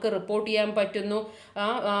 പെട്ടെന്ന് നമുക്ക് റിപ്പോർട്ട് ചെയ്യാൻ പറ്റുന്നു.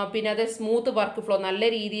 പിന്നെ അത് സ്മൂത്ത് വർക്ക് ഫ്ലോ,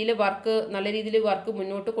 നല്ല രീതിയിൽ വർക്ക്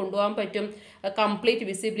മുന്നോട്ട് കൊണ്ടുപോകാൻ പറ്റും. കംപ്ലീറ്റ്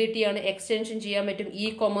വിസിബിലിറ്റിയാണ്, എക്സ്റ്റൻഷൻ ചെയ്യാൻ പറ്റും.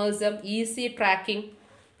 Commerce, easy tracking.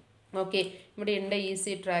 ഓക്കെ, ഇവിടെ ഉണ്ട്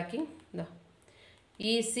easy tracking.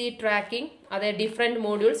 Easy tracking, other different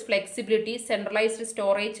modules, flexibility, centralized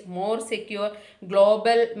storage, more secure,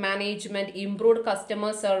 global management, improved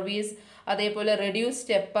customer service, അതേപോലെ reduced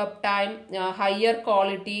step up time, higher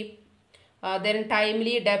quality, then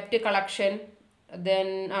timely debt collection,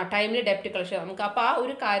 നമുക്ക് അപ്പോൾ ആ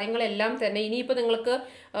ഒരു കാര്യങ്ങളെല്ലാം തന്നെ ഇനിയിപ്പോൾ നിങ്ങൾക്ക്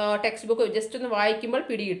ടെക്സ്റ്റ് ബുക്ക് ജസ്റ്റ് ഒന്ന് വായിക്കുമ്പോൾ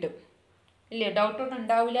പിടികിട്ടും ഇല്ലേ? ഡൗട്ടൊന്നും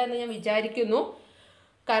ഉണ്ടാവില്ല എന്ന് ഞാൻ വിചാരിക്കുന്നു.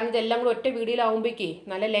 കാരണം ഇതെല്ലാം കൂടെ ഒറ്റ വീഡിയോയിലാവുമ്പോഴേക്കേ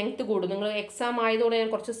നല്ല ലെങ്ത് കൂടും. നിങ്ങൾ എക്സാം ആയതുകൊണ്ട് ഞാൻ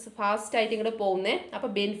കുറച്ച് ഫാസ്റ്റായിട്ട് ഇങ്ങോട്ട് പോകുന്നത്. അപ്പോൾ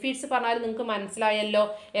ബെനിഫിറ്റ്സ് പറഞ്ഞാൽ നിങ്ങൾക്ക് മനസ്സിലായല്ലോ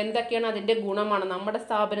എന്തൊക്കെയാണ് അതിൻ്റെ ഗുണമാണ്. നമ്മുടെ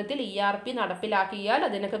സ്ഥാപനത്തിൽ ERP നടപ്പിലാക്കിയാൽ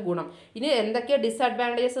അതിനൊക്കെ ഗുണം. ഇനി എന്തൊക്കെയാണ്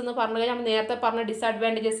ഡിസഡ്വാൻറ്റേജസ് എന്ന് പറഞ്ഞു കഴിഞ്ഞാൽ നമ്മൾ നേരത്തെ പറഞ്ഞ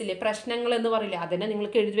ഡിസഡ്വാൻറ്റേജസ് ഇല്ലേ, പ്രശ്നങ്ങൾ എന്ന് പറയില്ലേ, അതിനെ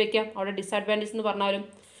നിങ്ങൾക്ക് എഴുതി വയ്ക്കാം അവിടെ ഡിസഡ്വാൻറ്റേജസ് എന്ന് പറഞ്ഞാലും.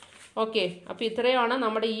 ഓക്കെ, അപ്പോൾ ഇത്രയാണ്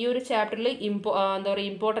നമ്മുടെ ഈ ഒരു ചാപ്റ്ററിൽ എന്താ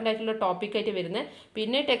പറയുക ഇമ്പോർട്ടൻ്റ് ആയിട്ടുള്ള ടോപ്പിക്കായിട്ട് വരുന്നത്.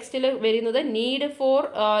 പിന്നെ ടെക്സ്റ്റിൽ വരുന്നത് need for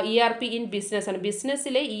ERP in business ആണ്.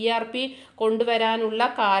 ബിസിനസ്സിൽ ERP കൊണ്ടുവരാനുള്ള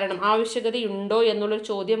കാരണം, ആവശ്യകതയുണ്ടോ എന്നുള്ളൊരു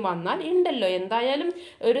ചോദ്യം വന്നാൽ ഉണ്ടല്ലോ. എന്തായാലും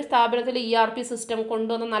ഒരു സ്ഥാപനത്തിൽ ERP സിസ്റ്റം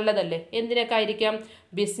കൊണ്ടുവന്ന നല്ലതല്ലേ? എന്തിനൊക്കെ ആയിരിക്കാം?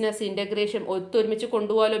 ബിസിനസ് ഇൻ്റഗ്രേഷൻ ഒത്തൊരുമിച്ച്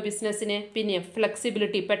കൊണ്ടുപോകാലോ ബിസിനസ്സിനെ. പിന്നെ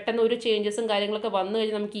ഫ്ലെക്സിബിലിറ്റി, പെട്ടെന്ന് ഒരു ചേഞ്ചസും കാര്യങ്ങളൊക്കെ വന്നു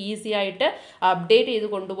കഴിഞ്ഞാൽ നമുക്ക് ഈസി ആയിട്ട് അപ്ഡേറ്റ് ചെയ്ത്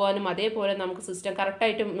കൊണ്ടുപോകാനും, അതേപോലെ നമുക്ക് സിസ്റ്റം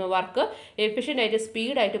കറക്റ്റായിട്ട് വർക്ക് എഫിഷ്യൻ്റ് ആയിട്ട്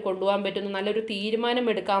സ്പീഡായിട്ട് കൊണ്ടുപോകാൻ പറ്റുന്നു. നല്ലൊരു തീരുമാനം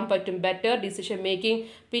എടുക്കാൻ പറ്റും, ബെറ്റർ ഡിസിഷൻ മേക്കിംഗ്.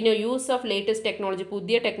 പിന്നെ യൂസ് ഓഫ് ലേറ്റസ്റ്റ് ടെക്നോളജി,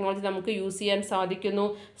 പുതിയ ടെക്നോളജി നമുക്ക് യൂസ് ചെയ്യാൻ സാധിക്കുന്നു.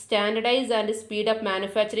 Standardise and speed up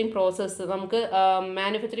manufacturing process, നമുക്ക്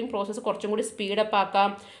മാനുഫാക്ചറിങ് പ്രോസസ്സ് കുറച്ചും കൂടി സ്പീഡപ്പ്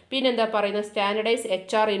ആക്കാം. പിന്നെ എന്താ പറയുന്നത്, standardise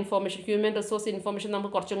HR information, human resource information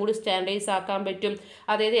നമുക്ക് കുറച്ചും കൂടി സ്റ്റാൻഡർഡൈസ് ആക്കാൻ പറ്റും.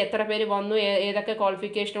 അതായത് എത്ര പേര് വന്നു, ഏതൊക്കെ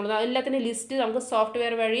ക്വാളിഫിക്കേഷൻ ഉള്ളത്, എല്ലാത്തിനും ലിസ്റ്റ് നമുക്ക്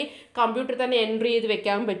സോഫ്റ്റ്വെയർ വഴി കമ്പ്യൂട്ടറിൽ തന്നെ എൻട്രി ചെയ്ത്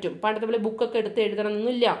വെക്കാൻ പറ്റും. പണ്ടത്തെ പോലെ ബുക്കൊക്കെ എടുത്ത്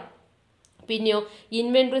എഴുതണമെന്നൊന്നുമില്ല. പിന്നെയോ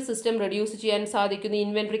ഇൻവെൻട്രി സിസ്റ്റം റെഡ്യൂസ് ചെയ്യാൻ സാധിക്കുന്നു.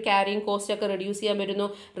 ഇൻവെൻട്രി ക്യാരിങ് കോസ്റ്റ് ഒക്കെ റെഡ്യൂസ് ചെയ്യാൻ പറ്റുന്നു.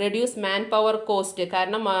 റെഡ്യൂസ് മാൻ പവർ കോസ്റ്റ്,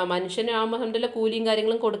 കാരണം മനുഷ്യനാകുമ്പോൾ കൂലിയും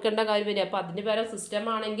കാര്യങ്ങളും കൊടുക്കേണ്ട കാര്യം വരിക. അപ്പോൾ അതിന് പകരം സിസ്റ്റം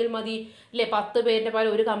ആണെങ്കിൽ മതി അല്ലേ? 10 പേരുടെ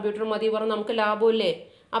പകരം ഒരു കമ്പ്യൂട്ടർ മതി പറഞ്ഞാൽ നമുക്ക് ലാഭമില്ലേ?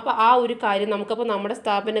 അപ്പോൾ ആ ഒരു കാര്യം നമുക്കപ്പോൾ നമ്മുടെ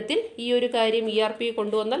സ്ഥാപനത്തിൽ ഈ ഒരു കാര്യം ERP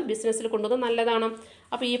കൊണ്ടുവന്നാൽ, ബിസിനസ്സിൽ കൊണ്ടുവന്നാൽ നല്ലതാണ്.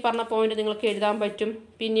 അപ്പോൾ ഈ പറഞ്ഞ പോയിന്റ് നിങ്ങൾക്ക് എഴുതാൻ പറ്റും.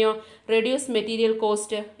 പിന്നെയോ റെഡ്യൂസ് മെറ്റീരിയൽ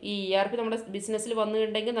കോസ്റ്റ്, ഈ ERP നമ്മുടെ ബിസിനസ്സിൽ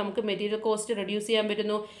വന്നിട്ടുണ്ടെങ്കിൽ നമുക്ക് മെറ്റീരിയൽ കോസ്റ്റ് റെഡ്യൂസ് ചെയ്യാൻ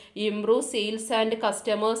പറ്റുന്നു. Improve sales and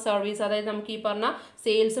customer service, അതായത് നമുക്ക് ഈ പറഞ്ഞ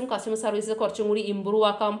സെയിൽസും കസ്റ്റമർ സർവീസും കുറച്ചും കൂടി ഇമ്പ്രൂവ്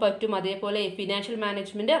ആക്കാൻ പറ്റും. അതേപോലെ ഫിനാൻഷ്യൽ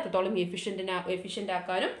മാനേജ്മെൻറ്റ് അത്രത്തോളം എഫിഷ്യൻ്റ്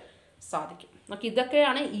ആക്കാനും സാധിക്കും. നമുക്ക്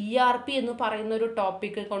ഇതൊക്കെയാണ് ERP എന്ന് പറയുന്ന ഒരു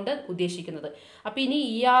ടോപ്പിക്ക് കൊണ്ട് ഉദ്ദേശിക്കുന്നത്. അപ്പോൾ ഇനി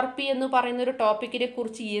ERP എന്ന് പറയുന്ന ഒരു ടോപ്പിക്കിനെ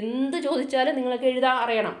കുറിച്ച് എന്ത് ചോദിച്ചാലും നിങ്ങൾക്ക് എഴുതാൻ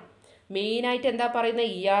അറിയണം. മെയിനായിട്ട് എന്താ പറയുന്നത്,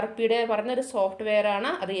 ERPയുടെ പറയുന്ന ഒരു സോഫ്റ്റ്വെയർ ആണ്.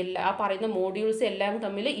 അത് ആ പറയുന്ന മോഡ്യൂൾസ് എല്ലാം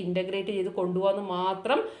തമ്മിൽ ഇൻ്റഗ്രേറ്റ് ചെയ്ത് കൊണ്ടുപോകാമെന്ന്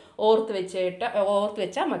മാത്രം ഓർത്ത്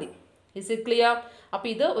വെച്ചാൽ മതി. Is it clear? അപ്പോൾ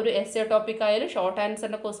ഇത് ഒരു എസ്സേ ടോപ്പിക് ആയാലും ഷോർട്ട്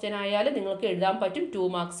ആൻസറിൻ്റെ ക്വസ്റ്റ്യൻ ആയാലും നിങ്ങൾക്ക് എഴുതാൻ പറ്റും 2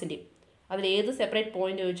 മാർക്സിൻ്റെ. അതിൽ ഏത് സെപ്പറേറ്റ്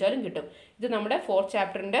പോയിന്റ് ചോദിച്ചാലും കിട്ടും. ഇത് നമ്മുടെ 4th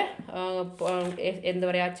ചാപ്റ്ററിൻ്റെ എന്താ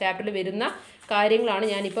പറയുക ചാപ്റ്ററിൽ വരുന്ന കാര്യങ്ങളാണ്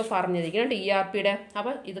ഞാനിപ്പോൾ പറഞ്ഞിരിക്കുന്നത് ERPയുടെ.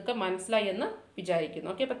 അപ്പോൾ ഇതൊക്കെ മനസ്സിലായി എന്ന് വിചാരിക്കുന്നു.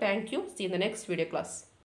 ഓക്കെ, അപ്പോൾ thank you. See in the next video class.